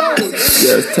 dog?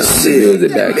 Yeah, it's time to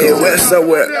music back home. West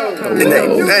somewhere. And they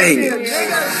banging.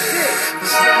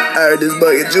 I heard this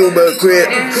bucket Jubal quit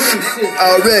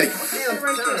already.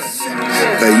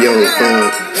 But yo,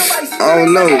 I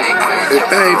don't know. If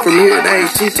they ain't from here, they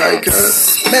ain't too tight,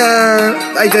 cuz.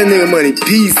 Nah, like that nigga Money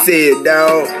P said,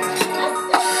 dawg.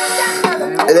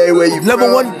 It ain't where you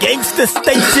Number from. one gangster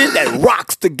station that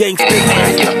rocks the gangster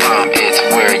nation.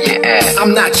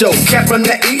 I'm not your cat from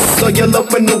the east, so you're low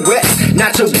from the west.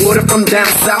 Not your water from down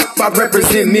south, I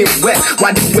represent Midwest.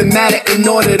 Why do it matter in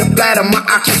order to flatter my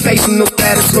occupational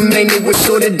status? Remaining with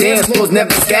shorter dance floors,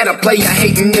 never scatter. Player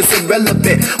hating is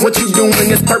irrelevant. What you doing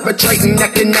is perpetrating,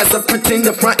 acting as a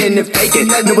pretender, fronting and faking.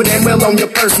 Know it ain't well on your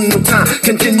personal time.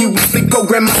 Continuously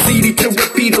program my CD to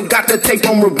repeat or got the tape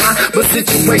on rewind. But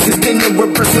situations in the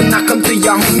reverse when I come to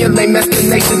your home, your lame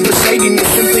explanations for shadiness.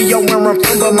 Simply yo, where I'm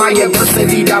from, but my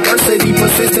adversity, diversity,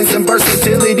 persistence, and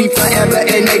versatility forever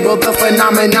enable the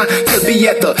phenomenon to be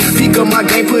at the peak of my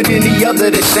game, put any other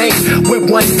to shame.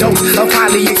 With one dose of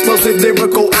highly explosive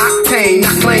lyrical octane,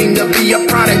 I claim to be a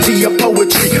prodigy of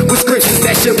poetry with scriptures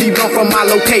that should be run from my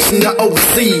location to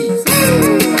overseas.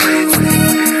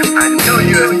 I know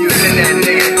you're in that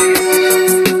nigga.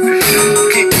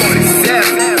 Kick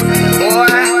 47,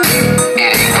 boy.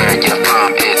 It ain't where you're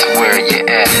from, it's where you're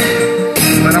at.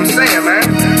 What I'm saying, man.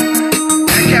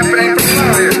 That cat ain't from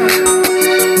Florida.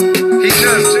 He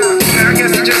just, I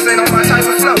guess he just ain't on my type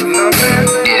of flow, you know what I'm saying?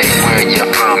 It ain't where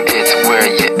you're from, it's where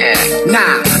you're at.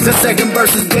 Nah, the The second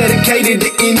verse is dedicated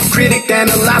to any critic,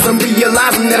 analyzing,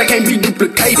 realizing that I can't be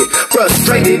duplicated.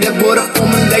 Frustrated at what I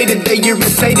formulated, they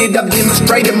irritated. I've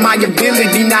demonstrated my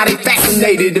ability, now they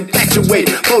fascinated,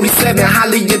 infatuated. 47,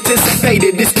 highly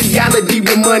anticipated. This reality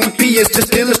with money P is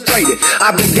just illustrated.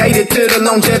 Obligated to the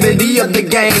longevity of the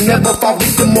game. Never fall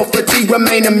victim or fatigue,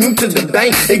 remain immune to the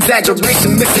bane.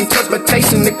 Exaggeration,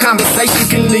 misinterpretation, the conversation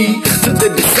can lead to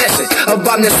the deception of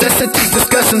our necessities,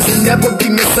 discussions, and never be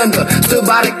misunderstood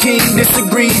by the king.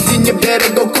 Disagrees, then you better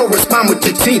go correspond with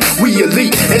your team. We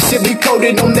elite and should be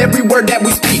quoted on every word that we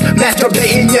speak.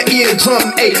 Masturbating your eardrum,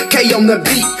 AK on the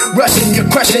beat. Rushing you,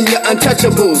 crushing your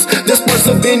untouchables. Disperse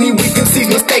of any weaknesses,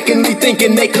 mistakenly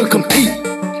thinking they could compete.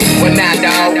 Well, now,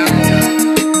 dog,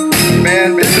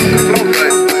 man, this is the flow,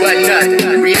 but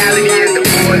nothing. Reality is the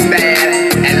boy's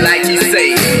bad, and like you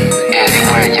say, it's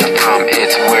where you're from,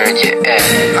 it's where you're at.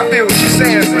 I feel what you're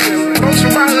saying, but folks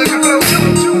from my hood can flow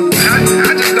too.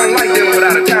 I just don't like dealing with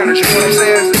out-of-towners, you know what I'm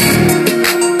saying?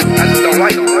 I just don't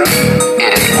like them, bro.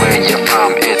 It's where you're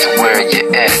from, it's where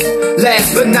you're at.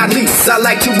 Last but not least, I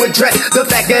like to address the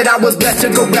fact that I was blessed to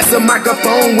caress a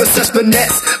microphone with such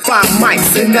finesse. 5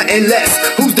 mics and nothing less.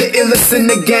 Who's the illest in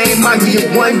the game? I give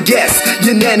one guess.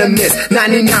 Unanimous,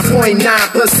 99.9%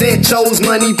 chose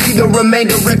money. Be the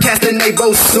remainder recasting they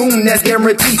vote soon. That's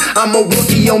guaranteed. I'm a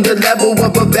rookie on the level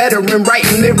of a veteran,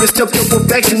 writing lyrics to pure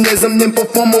perfectionism, then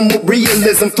perform them with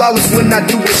realism. Flawless when I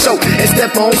do a show and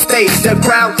step on stage. The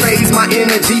crowd craves my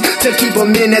energy to keep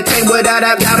them entertained. Without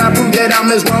a doubt, I prove that I'm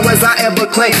as raw as I ever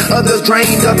claim. Others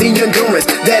drained of the endurance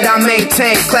that I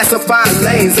maintain. Classified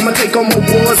lanes, I'ma take on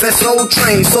awards that's Soul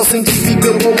Train. Sourcing TV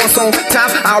Billboard once on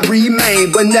top, I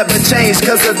remain, but never change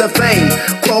cause of the fame.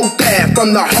 Quote that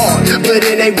from the heart, but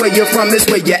it ain't where you're from, it's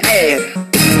where you're at.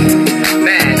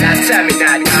 Man, now tell me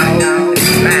that, dog.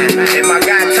 Man, if my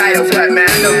guy title what,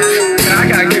 man, no, I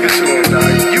gotta give it to him,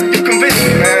 dog. You convinced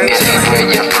me, man. It's where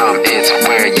you're from, it's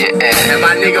where you're at. And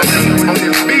my nigga on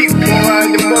this beat,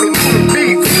 boy, the motor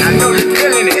beat. I know you're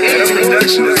feeling it. Yeah, the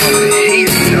production is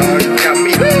easy, dog. You got me.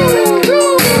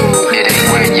 It is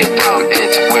where you're from,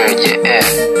 it's where you're at.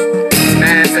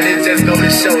 Man, so this just go to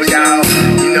show, y'all.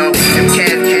 You know, them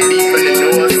cats can be from the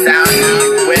north, south,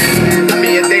 east, west. I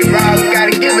mean, if they rob, we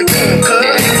gotta give it to them, cuz.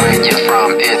 It is where you're from,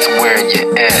 it's where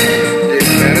you're at. Yeah,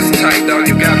 man, it's tight, dog.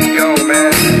 You got me going,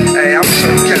 man. Hey, I'm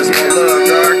sure you cats my love,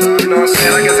 dog. You know what I'm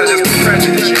saying? I guess I just been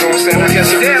prejudice, you know what I'm saying? I guess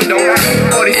you damn don't like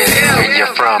it. It's where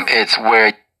you're from, it's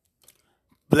where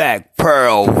Black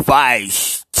Pearl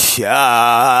Vice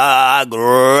Talk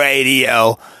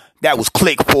Radio. That was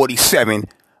Click 47.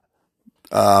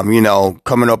 You know,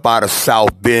 coming up out of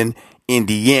South Bend,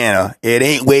 Indiana. It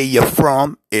ain't where you're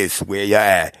from, it's where you're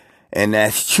at. And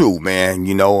that's true, man.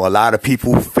 You know, a lot of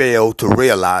people fail to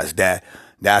realize that.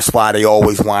 That's why they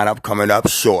always wind up coming up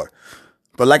short.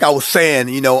 But like I was saying,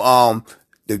 you know,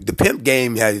 the pimp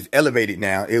game has elevated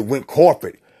now. It went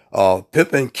corporate.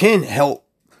 Pimp and Ken helped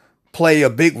play a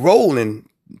big role in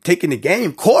taking the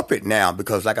game corporate now,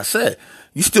 because like I said,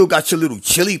 you still got your little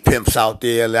chili pimps out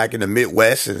there like in the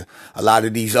Midwest and a lot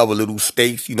of these other little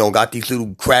states, you know, got these little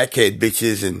crackhead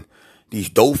bitches and these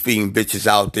dope fiend bitches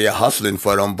out there hustling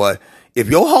for them. But if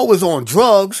your hoe is on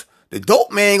drugs, the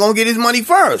dope man gonna get his money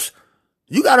first.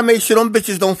 You gotta make sure them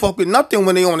bitches don't fuck with nothing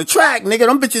when they on the track, nigga.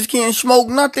 Them bitches can't smoke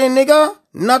nothing, nigga.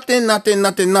 Nothing.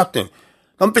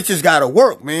 Them bitches gotta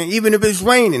work, man. Even if it's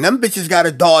raining, them bitches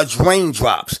gotta dodge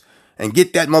raindrops and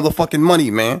get that motherfucking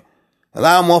money, man. A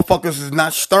lot of motherfuckers is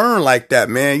not stern like that,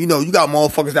 man. You know, you got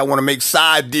motherfuckers that want to make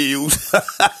side deals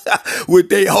with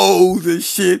their hoes and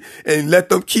shit and let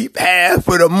them keep half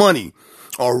of the money.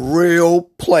 A real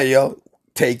player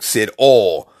takes it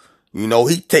all. You know,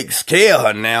 he takes care of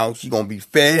her now. She gonna be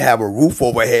fed, have a roof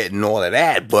overhead and all of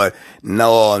that, but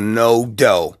no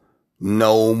dough.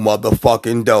 No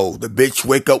motherfucking dough. The bitch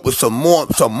wake up with some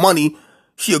money,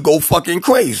 she'll go fucking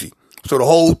crazy. So the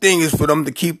whole thing is for them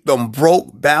to keep them broke,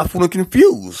 baffled, and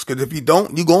confused. Cause if you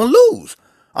don't, you're gonna lose.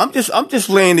 I'm just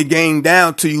laying the game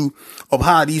down to you of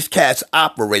how these cats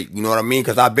operate. You know what I mean?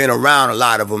 Cause I've been around a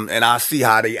lot of them and I see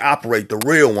how they operate, the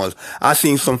real ones. I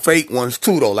seen some fake ones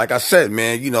too though. Like I said,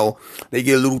 man, you know, they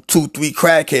get a little 2-3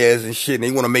 crackheads and shit and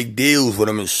they want to make deals with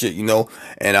them and shit, you know?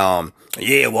 And,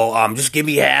 yeah, well, just give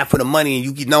me half of the money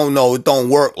and you no, it don't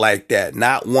work like that.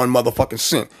 Not one motherfucking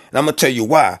cent. And I'm gonna tell you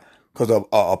why. Cause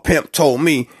a pimp told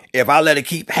me if I let her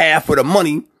keep half of the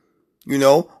money, you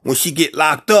know, when she get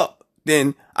locked up,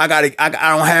 then I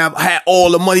don't have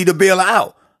all the money to bail her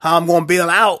out. How I'm gonna bail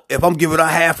her out if I'm giving her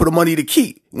half of the money to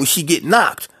keep when she get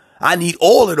knocked? I need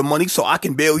all of the money so I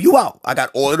can bail you out. I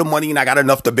got all of the money and I got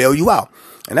enough to bail you out.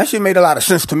 And that shit made a lot of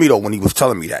sense to me though when he was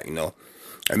telling me that, you know.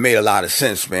 it made a lot of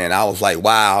sense, man. I was like,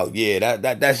 wow, yeah,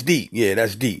 that's deep. Yeah,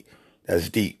 that's deep. That's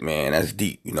deep, man. That's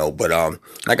deep, you know. But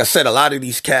like I said, a lot of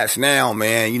these cats now,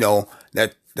 man, you know,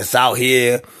 that's out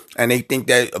here, and they think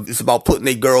that it's about putting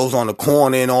their girls on the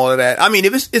corner and all of that. I mean,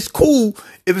 if it's cool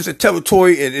if it's a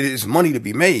territory and it is money to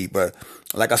be made, but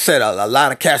like I said, a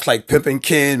lot of cats like Pimpin'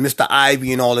 Ken, Mr.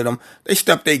 Ivy, and all of them, they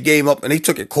stepped their game up and they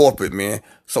took it corporate, man.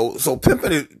 So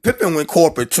Pimpin' went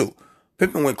corporate too.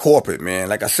 Pimpin' went corporate, man.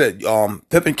 Like I said,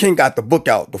 Pimpin' Ken got the book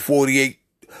out, The 48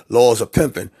 Laws of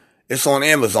Pimpin'. It's on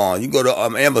Amazon. You go to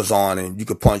Amazon and you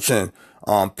can punch in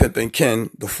Pimpin' Ken,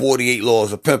 The 48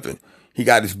 Laws of Pimpin'. He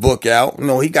got his book out. You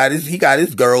know, he got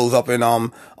his girls up in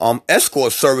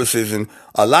escort services, and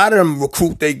a lot of them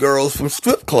recruit their girls from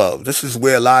strip clubs. This is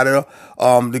where a lot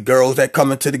of the girls that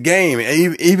come into the game,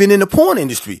 and even in the porn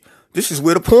industry, this is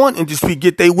where the porn industry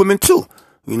get their women too.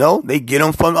 You know, they get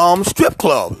them from strip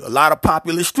clubs, a lot of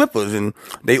popular strippers, and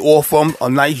they offer them a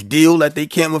nice deal that they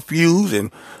can't refuse.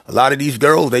 And a lot of these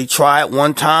girls, they try it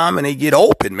one time and they get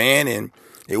open, man, and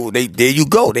they there you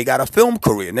go. They got a film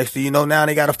career. Next thing you know, now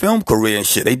they got a film career and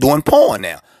shit. They doing porn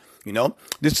now. You know,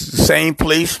 this is the same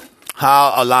place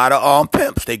how a lot of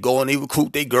pimps, they go and they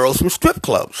recruit their girls from strip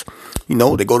clubs. You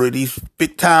know, they go to these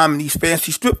big time, these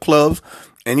fancy strip clubs,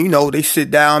 and you know, they sit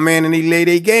down, man, and they lay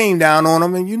their game down on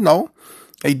them, and you know,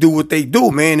 they do what they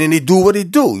do, man, and they do what they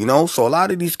do, you know. So a lot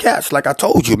of these cats, like I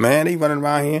told you, man, they running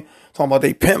around here talking about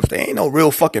they pimps. They ain't no real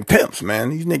fucking pimps, man.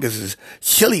 These niggas is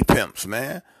chili pimps,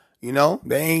 man. You know,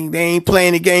 they ain't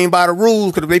playing the game by the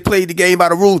rules, because if they played the game by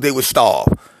the rules, they would starve.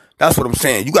 That's what I'm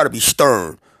saying. You gotta be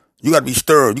stern. You gotta be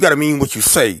stern. You gotta mean what you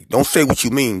say. Don't say what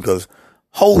you mean, because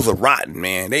hoes are rotten,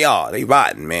 man. They are. They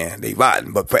rotten, man. They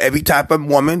rotten. But for every type of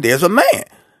woman, there's a man.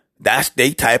 That's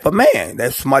they type of man.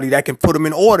 That's somebody that can put them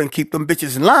in order and keep them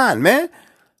bitches in line, man.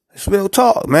 It's real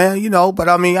talk, man. You know, but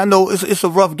I mean, I know it's a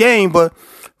rough game, but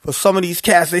for some of these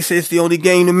cats, they say it's the only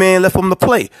game the man left them to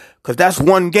play. Because that's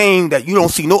one game that you don't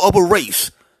see no other race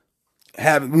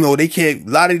have. You know, they can't, a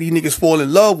lot of these niggas fall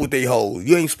in love with they hoes.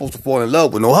 You ain't supposed to fall in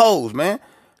love with no hoes, man.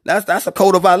 That's a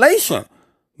code of violation.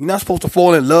 You're not supposed to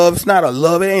fall in love. It's not a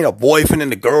love. It ain't a boyfriend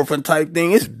and a girlfriend type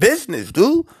thing. It's business,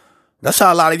 dude. That's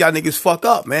how a lot of y'all niggas fuck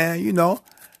up, man, you know.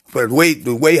 But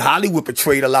the way Hollywood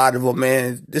portrayed a lot of them,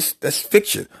 man, that's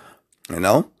fiction, you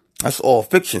know. That's all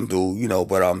fiction, dude, you know.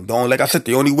 But like I said,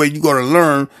 the only way you gonna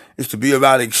learn is to be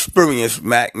around experienced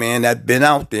Mac, man, that been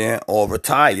out there or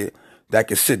retired, that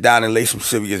can sit down and lay some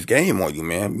serious game on you,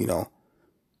 man. You know,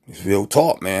 it's real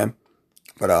talk, man.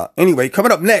 But anyway,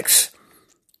 coming up next,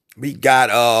 we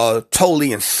got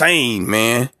Totally Insane,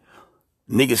 man.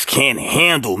 Niggas can't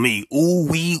handle me. Ooh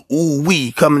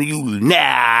wee, coming to you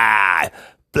now.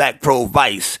 Black Pro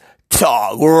Vice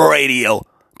Talk Radio,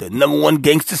 the #1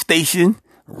 gangster station,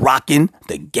 rocking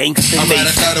the gangster nation.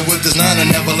 I started with this 9, I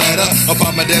never let up.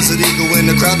 About my desert eagle in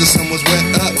the crowd, the sun was wet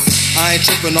up. I ain't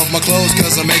tripping off my clothes,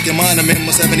 cause I'm making mine. I'm in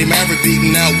my 70 Maverick,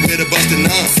 beating out with a busted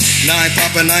 9. 9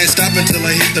 popping, I ain't stopping till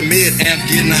I hit the mid. Amp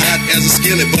getting hot as a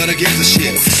skillet, but I give a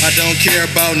shit. I don't care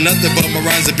about nothing but my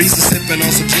rhymes and beats. Sipping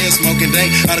on some gin, smoking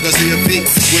dank. I'd go see a beat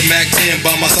with Mac 10.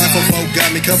 By my cycle folk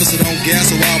got me covered, so don't gas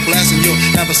or I'll blast and you'll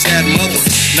have a sad mother.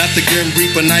 Not the Grim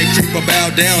Reaper, night creeper,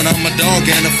 bow down. I'm a dog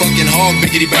and a fucking hog,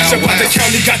 biggity bow wow. The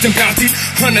county got them bounty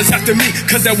hunters after me,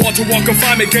 cause that Walker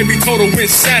confinement gave me total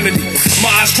insanity. My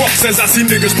eyes crossed as I see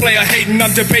niggas player hating.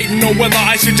 I'm debating on whether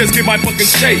I should just get my fucking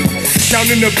shade. Down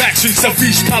in the back streets of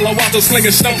East Palo Alto,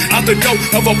 slinging snow out the door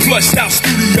of a plushed out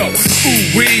studio.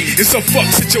 Ooh wee, it's a fuck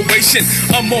situation.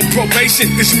 I'm on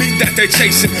probation, it's me that they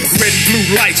chasing. Red and blue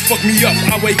lights fuck me up.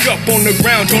 I wake up on the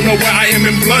ground, don't know where I am,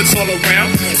 and blood's all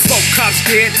around. 4 cops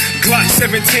dead, Glock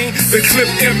 17, the clip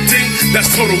empty. That's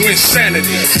total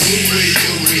insanity. Ooh wee,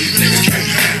 niggas can't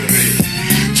handle me.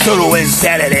 Total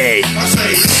Insanity. I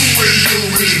say,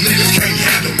 ooh wee, niggas can't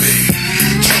handle me.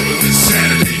 Total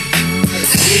Insanity.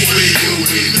 Ooh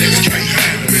wee, niggas can't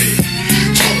handle me.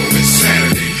 Total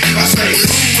Insanity. I say,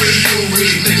 ooh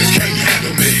wee, niggas can't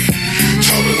handle me.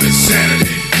 Total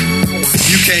Insanity.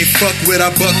 You can't fuck with, I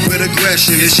buck with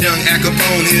aggression. It's young Al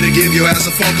Capone here to give your ass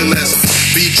a funky lesson.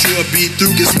 Beat you or beat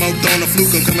through, get smoked on a fluke.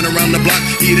 I'm coming around the block,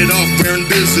 eat it off, wearing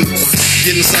bizzoots.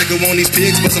 Getting psycho on these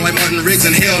pigs, busting like Martin Riggs.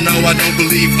 And hell no, I don't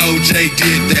believe OJ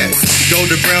did that.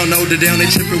 Gold to brown, older down, they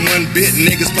tripping one bit.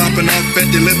 Niggas popping off at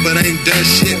the lip, but ain't done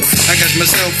shit. I catch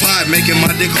myself high, making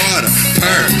my dick harder.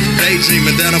 Purr,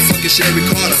 daydreaming that I'm fucking Sherry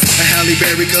Carter. A Halle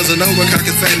Berry, cause I know we're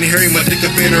cocking fat and hairy. My dick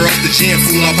up in her off the gin,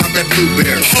 fool, I'll pop that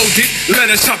blueberry. Hold it, let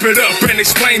us chop it up and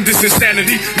explain this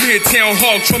insanity. Midtown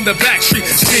hogs from the backstreet,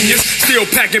 genius, still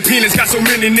packing peanuts. Got so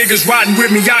many niggas riding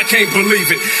with me, I can't believe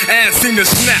it. Ass seen the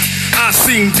snap. I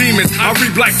seen demons. I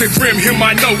re-black the grim, hear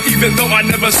my note, even though I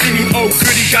never seen him. Oh,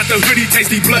 goody, got the hoodie,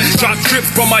 tasty blood drop drip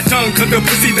from my tongue, cause the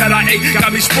pussy that I ate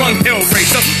got me sprung.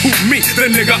 Hellraiser, who me? The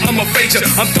nigga, I'm a faker.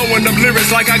 I'm throwing them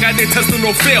lyrics like I got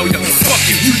intestinal failure. Fuck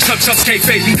you chumps can't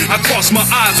fake me. I cross my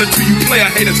eyes until you player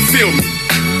haters feel me.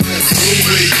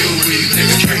 Ooh-wee,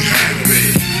 niggas can't handle me.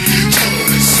 Total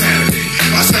insanity.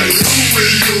 I say,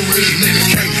 ooh-wee, niggas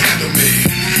can't handle me.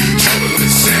 Total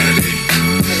insanity.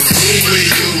 Ooh-wee,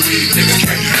 niggas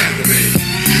can't handle me.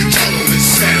 Total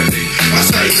insanity. I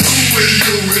say,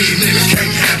 ooh-wee, niggas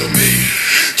can't handle me.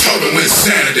 Total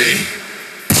insanity.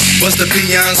 Bust a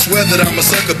peon, swear that I'm a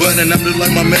sucker, but and I'm just like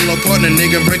my mellow partner,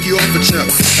 nigga, break you off a chump.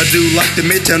 I do like the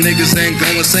midtown niggas ain't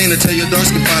going insane to tell your dark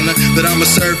skin partner that I'm a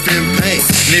surf in pain.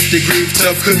 Nifty grief,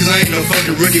 tough cookies, I ain't no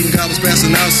fucking rookie. I was passing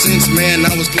out since, man,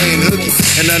 I was playing hooky.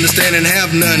 And understanding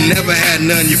have none, never had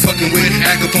none. You fucking with,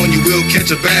 act upon, you will catch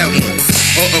a bad one.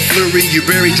 Or a flurry, you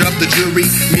bury, drop the jury.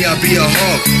 Me, I'll be a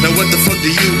hog. Now what the fuck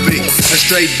do you be? A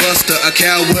straight buster, a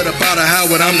coward, about a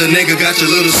Howard. I'm the nigga, got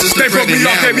your little sister they broke me pregnant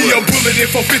off, now. gave me a bullet in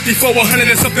for 50, for 100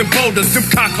 and something boulders. Them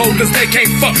cock holders, they can't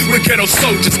fuck with ghetto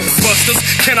soldiers. Busters,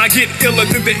 can I get iller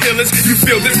than the illest? You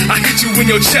feel this? I hit you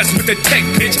in your chest with a tech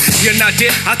pitch. You're not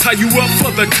dead, I tie you up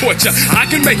for the torture. I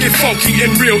can make it funky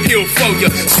and real ill for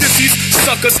you. Sissies,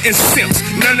 suckers, and simps.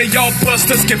 None of y'all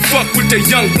busters can fuck with the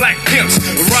young black pimps.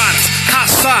 Riders,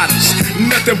 outsiders,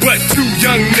 nothing but two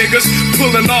young niggas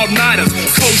pulling all-nighters.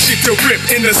 Cold shit to rip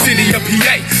in the city of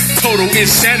PA. Total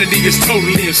insanity is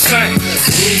totally insane.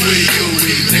 Ooh-wee,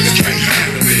 niggas can't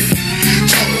handle me.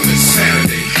 Total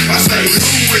insanity. I say,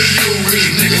 ooh-wee,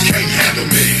 niggas can't handle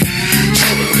me.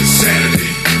 Total insanity.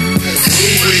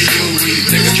 Ooh-wee,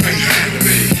 niggas can't handle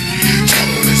me.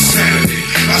 Total insanity.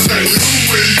 I say,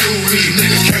 ooh-wee,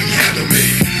 niggas can't handle me.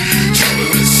 Total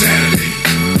insanity.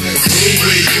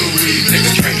 Ooh-wee,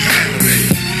 niggas can't handle me.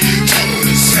 Total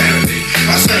insanity.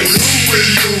 I say,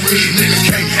 ooh-wee, niggas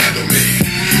can't handle me.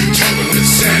 Total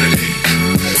insanity.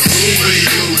 Ooh-wee,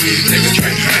 niggas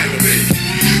can't handle me.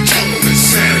 Total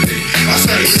insanity. I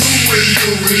say,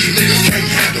 ooh-wee, niggas can't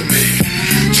handle me.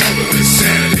 Total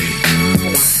insanity.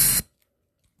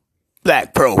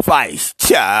 Black Pearl Vice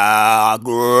Talk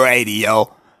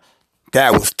Radio.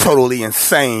 That was totally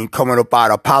insane, coming up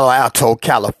out of Palo Alto,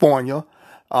 California.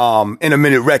 In a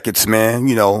Minute Records, man,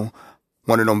 you know,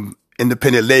 one of them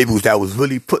independent labels that was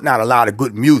really putting out a lot of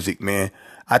good music, man.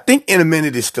 I think In a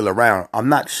Minute is still around. I'm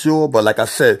not sure, but like I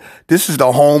said, this is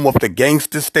the home of the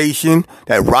gangster station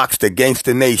that rocks the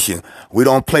gangster nation. We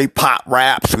don't play pop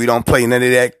raps. We don't play none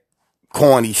of that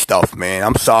corny stuff, man.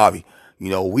 I'm sorry. You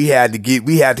know, we had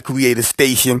to create a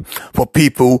station for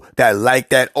people that like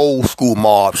that old school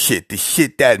mob shit, the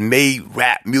shit that made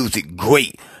rap music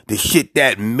great, the shit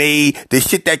that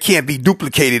can't be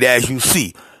duplicated, as you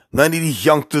see. None of these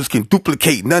youngsters can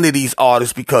duplicate none of these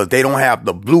artists because they don't have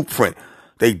the blueprint.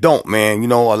 They don't, man. You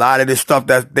know, a lot of this stuff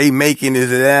that they making is,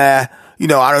 you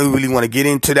know, I don't really want to get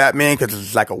into that, man, because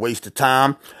it's like a waste of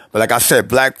time. But like I said,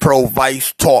 Black Pearl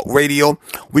Vice Talk Radio,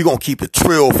 we gonna keep it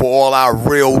trill for all our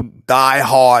real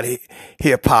die-hard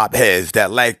hip-hop heads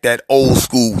that like that old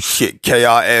school shit.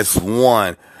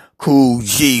 KRS-One, Cool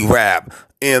G Rap,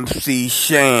 MC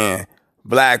Shan,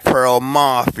 Black Pearl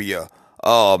Mafia.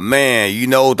 Oh man, you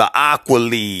know, the Aqua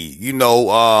League, you know,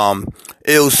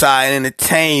 Illside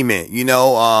Entertainment, you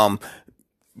know,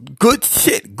 good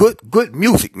shit, good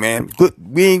music, man. Good.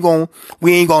 We ain't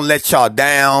gonna let y'all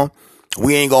down.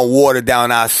 We ain't gonna water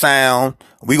down our sound.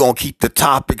 We gonna keep the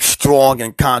topic strong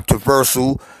and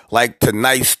controversial, like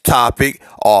tonight's topic: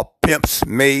 are pimps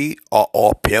made or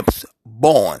are pimps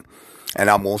born? And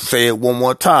I'm gonna say it one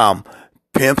more time: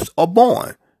 pimps are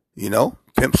born. You know,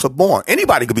 pimps are born.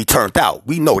 Anybody could be turned out.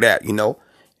 We know that. You know,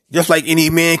 just like any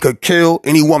man could kill,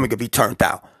 any woman could be turned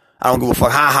out. I don't give a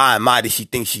fuck how high and mighty she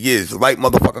thinks she is. The right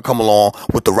motherfucker come along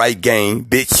with the right game,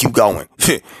 bitch, you going.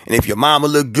 And if your mama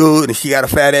look good and she got a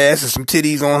fat ass and some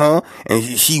titties on her and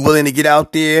she willing to get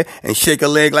out there and shake her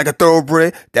leg like a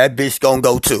thoroughbred, that bitch gonna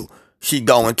go too. She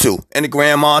going too. And the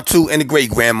grandma too, and the great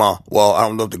grandma. Well, I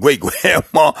don't know if the great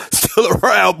grandma still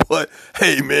around, but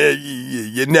hey man,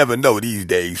 you never know these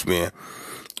days, man.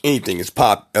 Anything is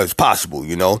possible,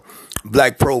 you know.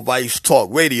 Black Pearl Vice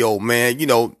Talk Radio, man, you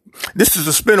know. This is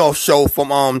a spinoff show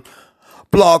from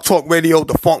Blog Talk Radio,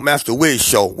 the Funk Master Wiz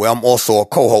Show, where I'm also a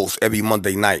co-host every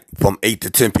Monday night from 8 to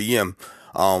 10 p.m.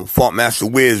 Funk Master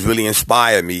Wiz really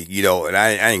inspired me, you know, and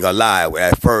I ain't gonna lie.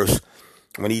 At first,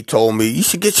 when he told me, you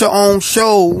should get your own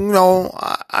show, you know,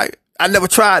 I never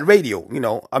tried radio, you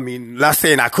know. I mean, not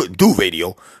saying I couldn't do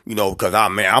radio, you know, because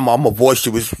I'm a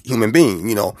boisterous human being,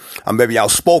 you know. I'm very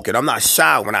outspoken. I'm not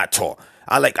shy when I talk.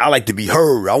 I like to be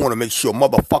heard. I want to make sure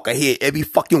motherfucker hear every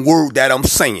fucking word that I'm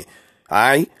saying.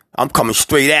 Alright? I'm coming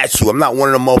straight at you. I'm not one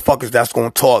of them motherfuckers that's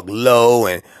gonna talk low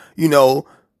and,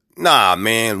 nah,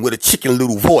 man, with a chicken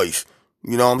little voice.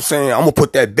 You know what I'm saying? I'm gonna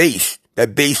put that bass.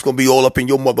 That bass gonna be all up in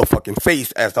your motherfucking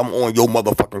face as I'm on your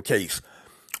motherfucking case.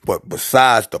 But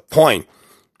besides the point,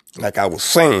 like I was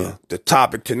saying, the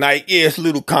topic tonight is a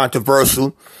little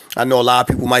controversial. I know a lot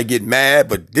of people might get mad,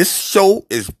 but this show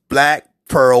is Black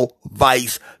Pearl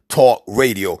Vice Talk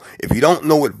Radio. If you don't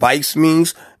know what vice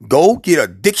means, go get a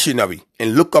dictionary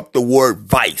and look up the word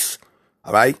vice.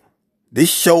 All right? This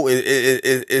show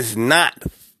is not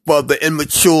for the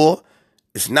immature.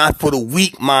 It's not for the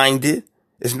weak-minded.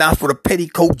 It's not for the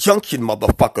petticoat junction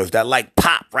motherfuckers that like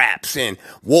pop raps and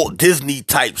Walt Disney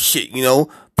type shit,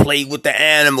 play with the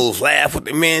animals, laugh with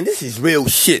the man. This is real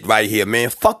shit right here, man.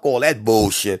 Fuck all that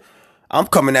bullshit. I'm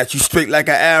coming at you straight like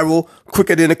an arrow,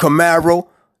 quicker than a Camaro.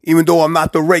 Even though I'm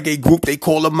not the reggae group they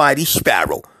call a Mighty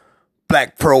Sparrow.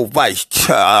 Black Pearl Vice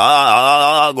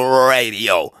Talk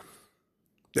Radio.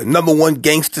 The #1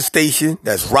 gangster station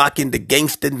that's rocking the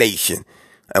gangster nation.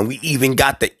 And we even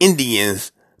got the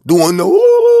Indians doing the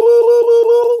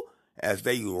as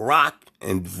they rock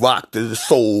to the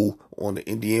soul on the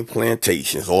Indian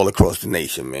plantations all across the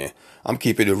nation, man. I'm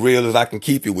keeping it real as I can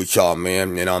keep it with y'all,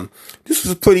 man. And this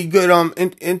is a pretty good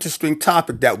interesting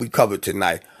topic that we covered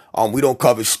tonight. We don't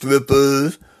cover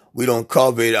strippers. We don't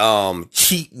cover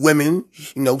cheap women,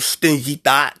 stingy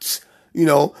thoughts.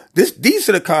 These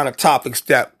are the kind of topics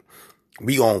that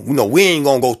we ain't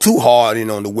gonna go too hard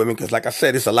in on the women, because like I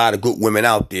said, there's a lot of good women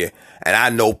out there, and I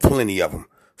know plenty of them.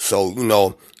 So,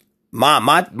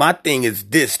 my thing is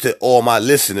this to all my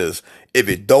listeners: if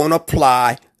it don't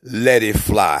apply, let it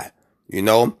fly.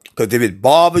 Because if it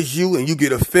bothers you and you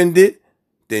get offended,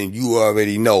 then you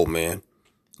already know, man.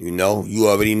 You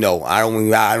already know. I don't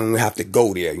even have to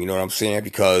go there. You know what I'm saying?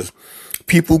 Because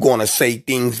people gonna say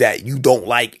things that you don't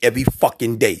like every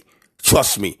fucking day.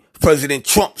 Trust me. President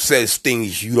Trump says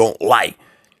things you don't like,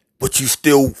 but you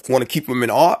still want to keep him in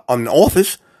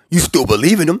office. You still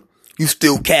believe in him. You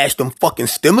still cash them fucking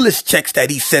stimulus checks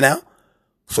that he sent out.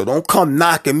 So don't come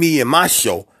knocking me in my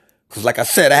show. Cause like I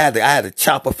said, I had to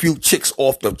chop a few chicks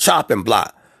off the chopping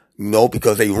block,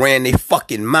 because they ran their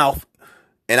fucking mouth.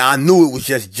 And I knew it was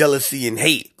just jealousy and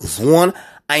hate. Cause 1,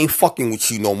 I ain't fucking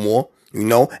with you no more,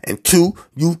 and 2,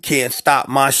 you can't stop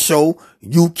my show.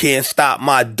 You can't stop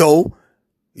my dough.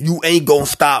 You ain't gonna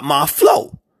stop my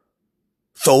flow.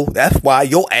 So that's why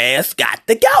your ass got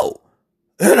to go,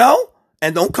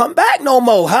 and don't come back no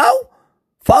more, how?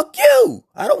 Fuck you.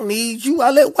 I don't need you.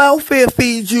 I let welfare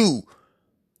feed you.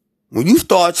 When you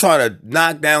start trying to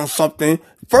knock down something,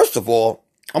 first of all,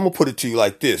 I'm gonna put it to you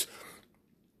like this.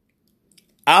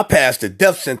 I pass the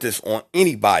death sentence on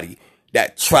anybody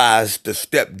that tries to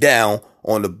step down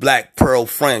on the Black Pearl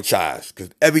franchise, because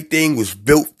everything was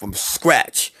built from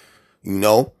scratch, and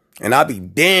I'll be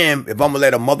damned if I'm gonna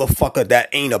let a motherfucker that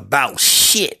ain't about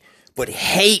shit but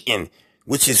hating,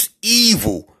 which is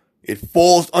evil. It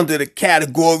falls under the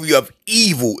category of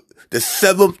evil, the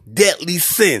 7th deadly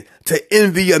sin, to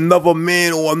envy another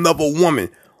man or another woman,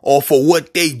 or for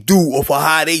what they do, or for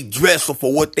how they dress, or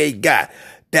for what they got.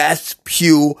 That's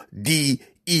pure D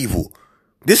evil.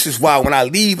 This is why when I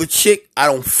leave a chick, I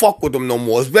don't fuck with them no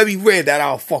more. It's very rare that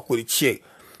I'll fuck with a chick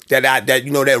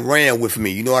that ran with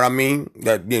me. You know what I mean?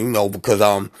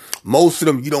 Because most of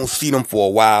them, you don't see them for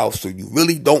a while, so you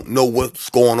really don't know what's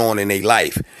going on in their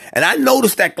life. And I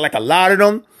noticed that like a lot of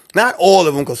them, not all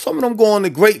of them, because some of them go on to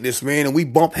greatness, man, and we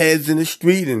bump heads in the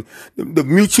street, and the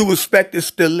mutual respect is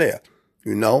still there,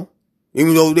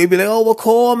 Even though they be like, oh, well,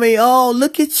 call me. Oh,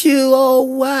 look at you. Oh,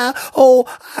 wow. Oh,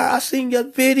 I seen your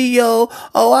video.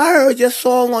 Oh, I heard your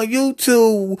song on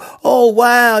YouTube. Oh,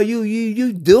 wow.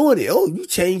 You doing it. Oh, you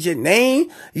changed your name.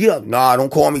 Nah,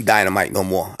 don't call me Dynamite no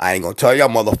more. I ain't gonna tell y'all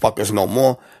motherfuckers no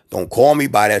more. Don't call me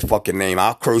by that fucking name.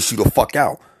 I'll curse you the fuck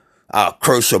out. I'll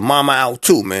curse your mama out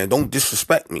too, man. Don't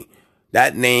disrespect me.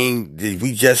 That name,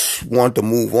 we just want to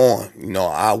move on.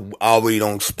 I already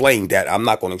don't explain that. I'm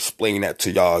not gonna explain that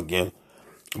to y'all again.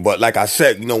 But like I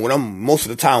said, most of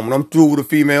the time when I'm through with a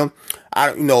female,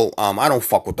 I don't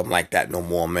fuck with them like that no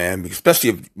more, man. Especially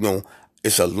if,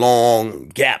 it's a long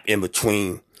gap in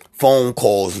between phone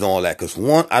calls and all that. Cause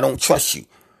 1, I don't trust you,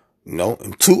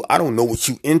 and 2, I don't know what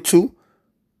you into,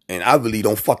 and I really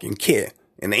don't fucking care.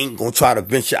 And I ain't gonna try to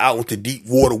venture out into deep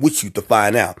water with you to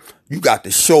find out. You got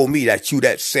to show me that you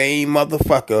that same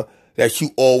motherfucker that you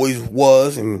always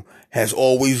was and has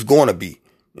always gonna be.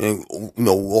 And,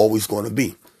 always gonna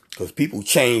be. Cause people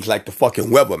change like the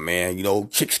fucking weather, man.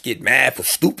 Chicks get mad for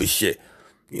stupid shit,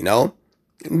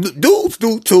 Dudes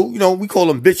do too. You know, we call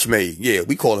them bitch made. Yeah,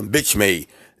 we call them bitch made.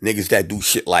 Niggas that do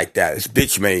shit like that. It's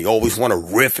bitch made. Always want to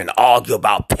riff and argue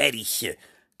about petty shit.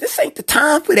 This ain't the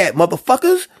time for that,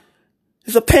 motherfuckers.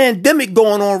 There's a pandemic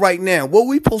going on right now. What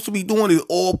we supposed to be doing is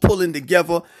all pulling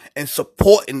together and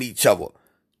supporting each other.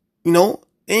 You know,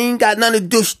 it ain't got nothing to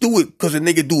just do it because a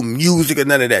nigga do music or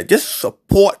none of that. Just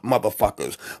support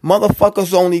motherfuckers.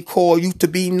 Motherfuckers only call you to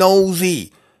be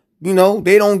nosy. You know,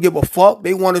 they don't give a fuck.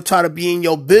 They want to try to be in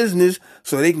your business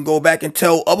so they can go back and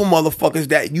tell other motherfuckers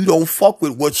that you don't fuck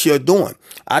with what you're doing.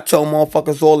 I tell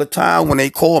motherfuckers all the time when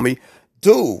they call me,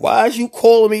 dude, why is you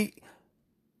calling me?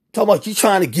 Talking about you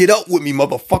trying to get up with me,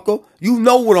 motherfucker. You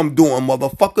know what I'm doing,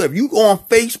 motherfucker. If you go on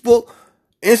Facebook,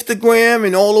 Instagram,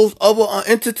 and all those other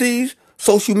entities,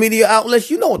 social media outlets,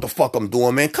 you know what the fuck I'm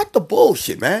doing, man. Cut the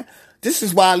bullshit, man. This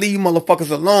is why I leave motherfuckers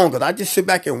alone, because I just sit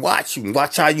back and watch you and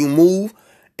watch how you move.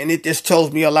 And it just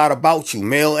tells me a lot about you,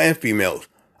 male and females.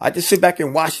 I just sit back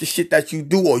and watch the shit that you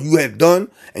do or you have done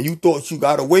and you thought you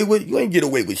got away with. You ain't get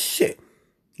away with shit.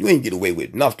 You ain't get away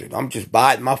with nothing. I'm just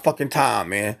biding my fucking time,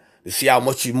 man, to see how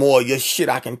much more of your shit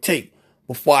I can take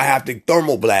before I have to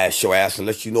thermoblast your ass and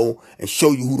let you know and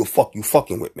show you who the fuck you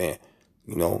fucking with, man.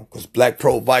 You know, because Black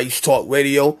Pro Vice Talk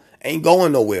Radio ain't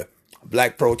going nowhere.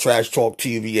 Black Pro Trash Talk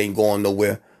TV ain't going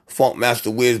nowhere. Funk Master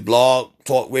Wiz blog,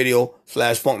 talk radio /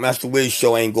 Funk Master Wiz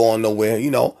show ain't going nowhere. You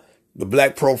know, the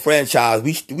Black Pro franchise,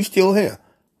 we still here.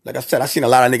 Like I said, I seen a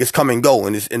lot of niggas come and go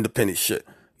in this independent shit.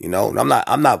 You know, and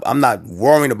I'm not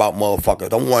worrying about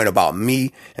motherfuckers. I'm worrying about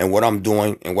me and what I'm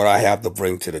doing and what I have to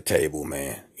bring to the table,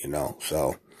 man. You know,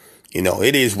 so, you know,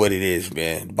 it is what it is,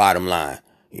 man. Bottom line,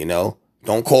 you know,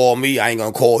 don't call me. I ain't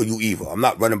gonna call you either. I'm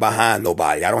not running behind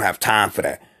nobody. I don't have time for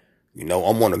that. You know,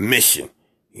 I'm on a mission.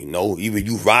 You know, either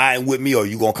you riding with me or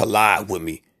you gonna collide with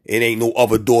me. It ain't no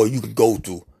other door you can go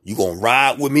through. You gonna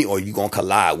ride with me or you gonna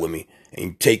collide with me.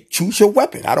 And choose your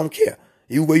weapon. I don't care.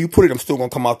 Either way you put it, I'm still gonna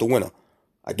come out the winner.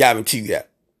 I guarantee you that.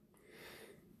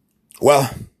 Well,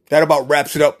 that about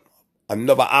wraps it up.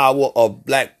 Another hour of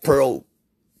Black Pearl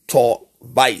Talk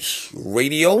Vice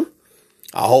Radio.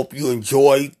 I hope you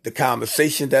enjoyed the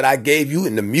conversation that I gave you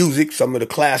and the music, some of the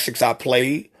classics I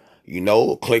played. You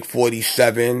know, Click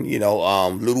 47, you know,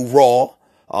 Little Raw,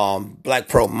 Black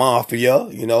Pearl Mafia,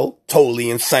 you know, Totally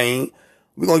Insane.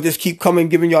 We're going to just keep coming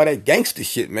giving y'all that gangster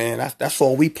shit, man. That's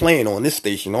all we playing on this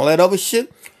station. All that other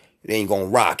shit, it ain't going to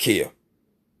rock here.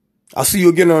 I'll see you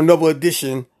again on another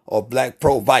edition of Black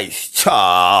Pro Vice Talk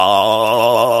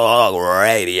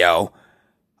Radio.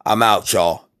 I'm out,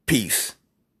 y'all. Peace.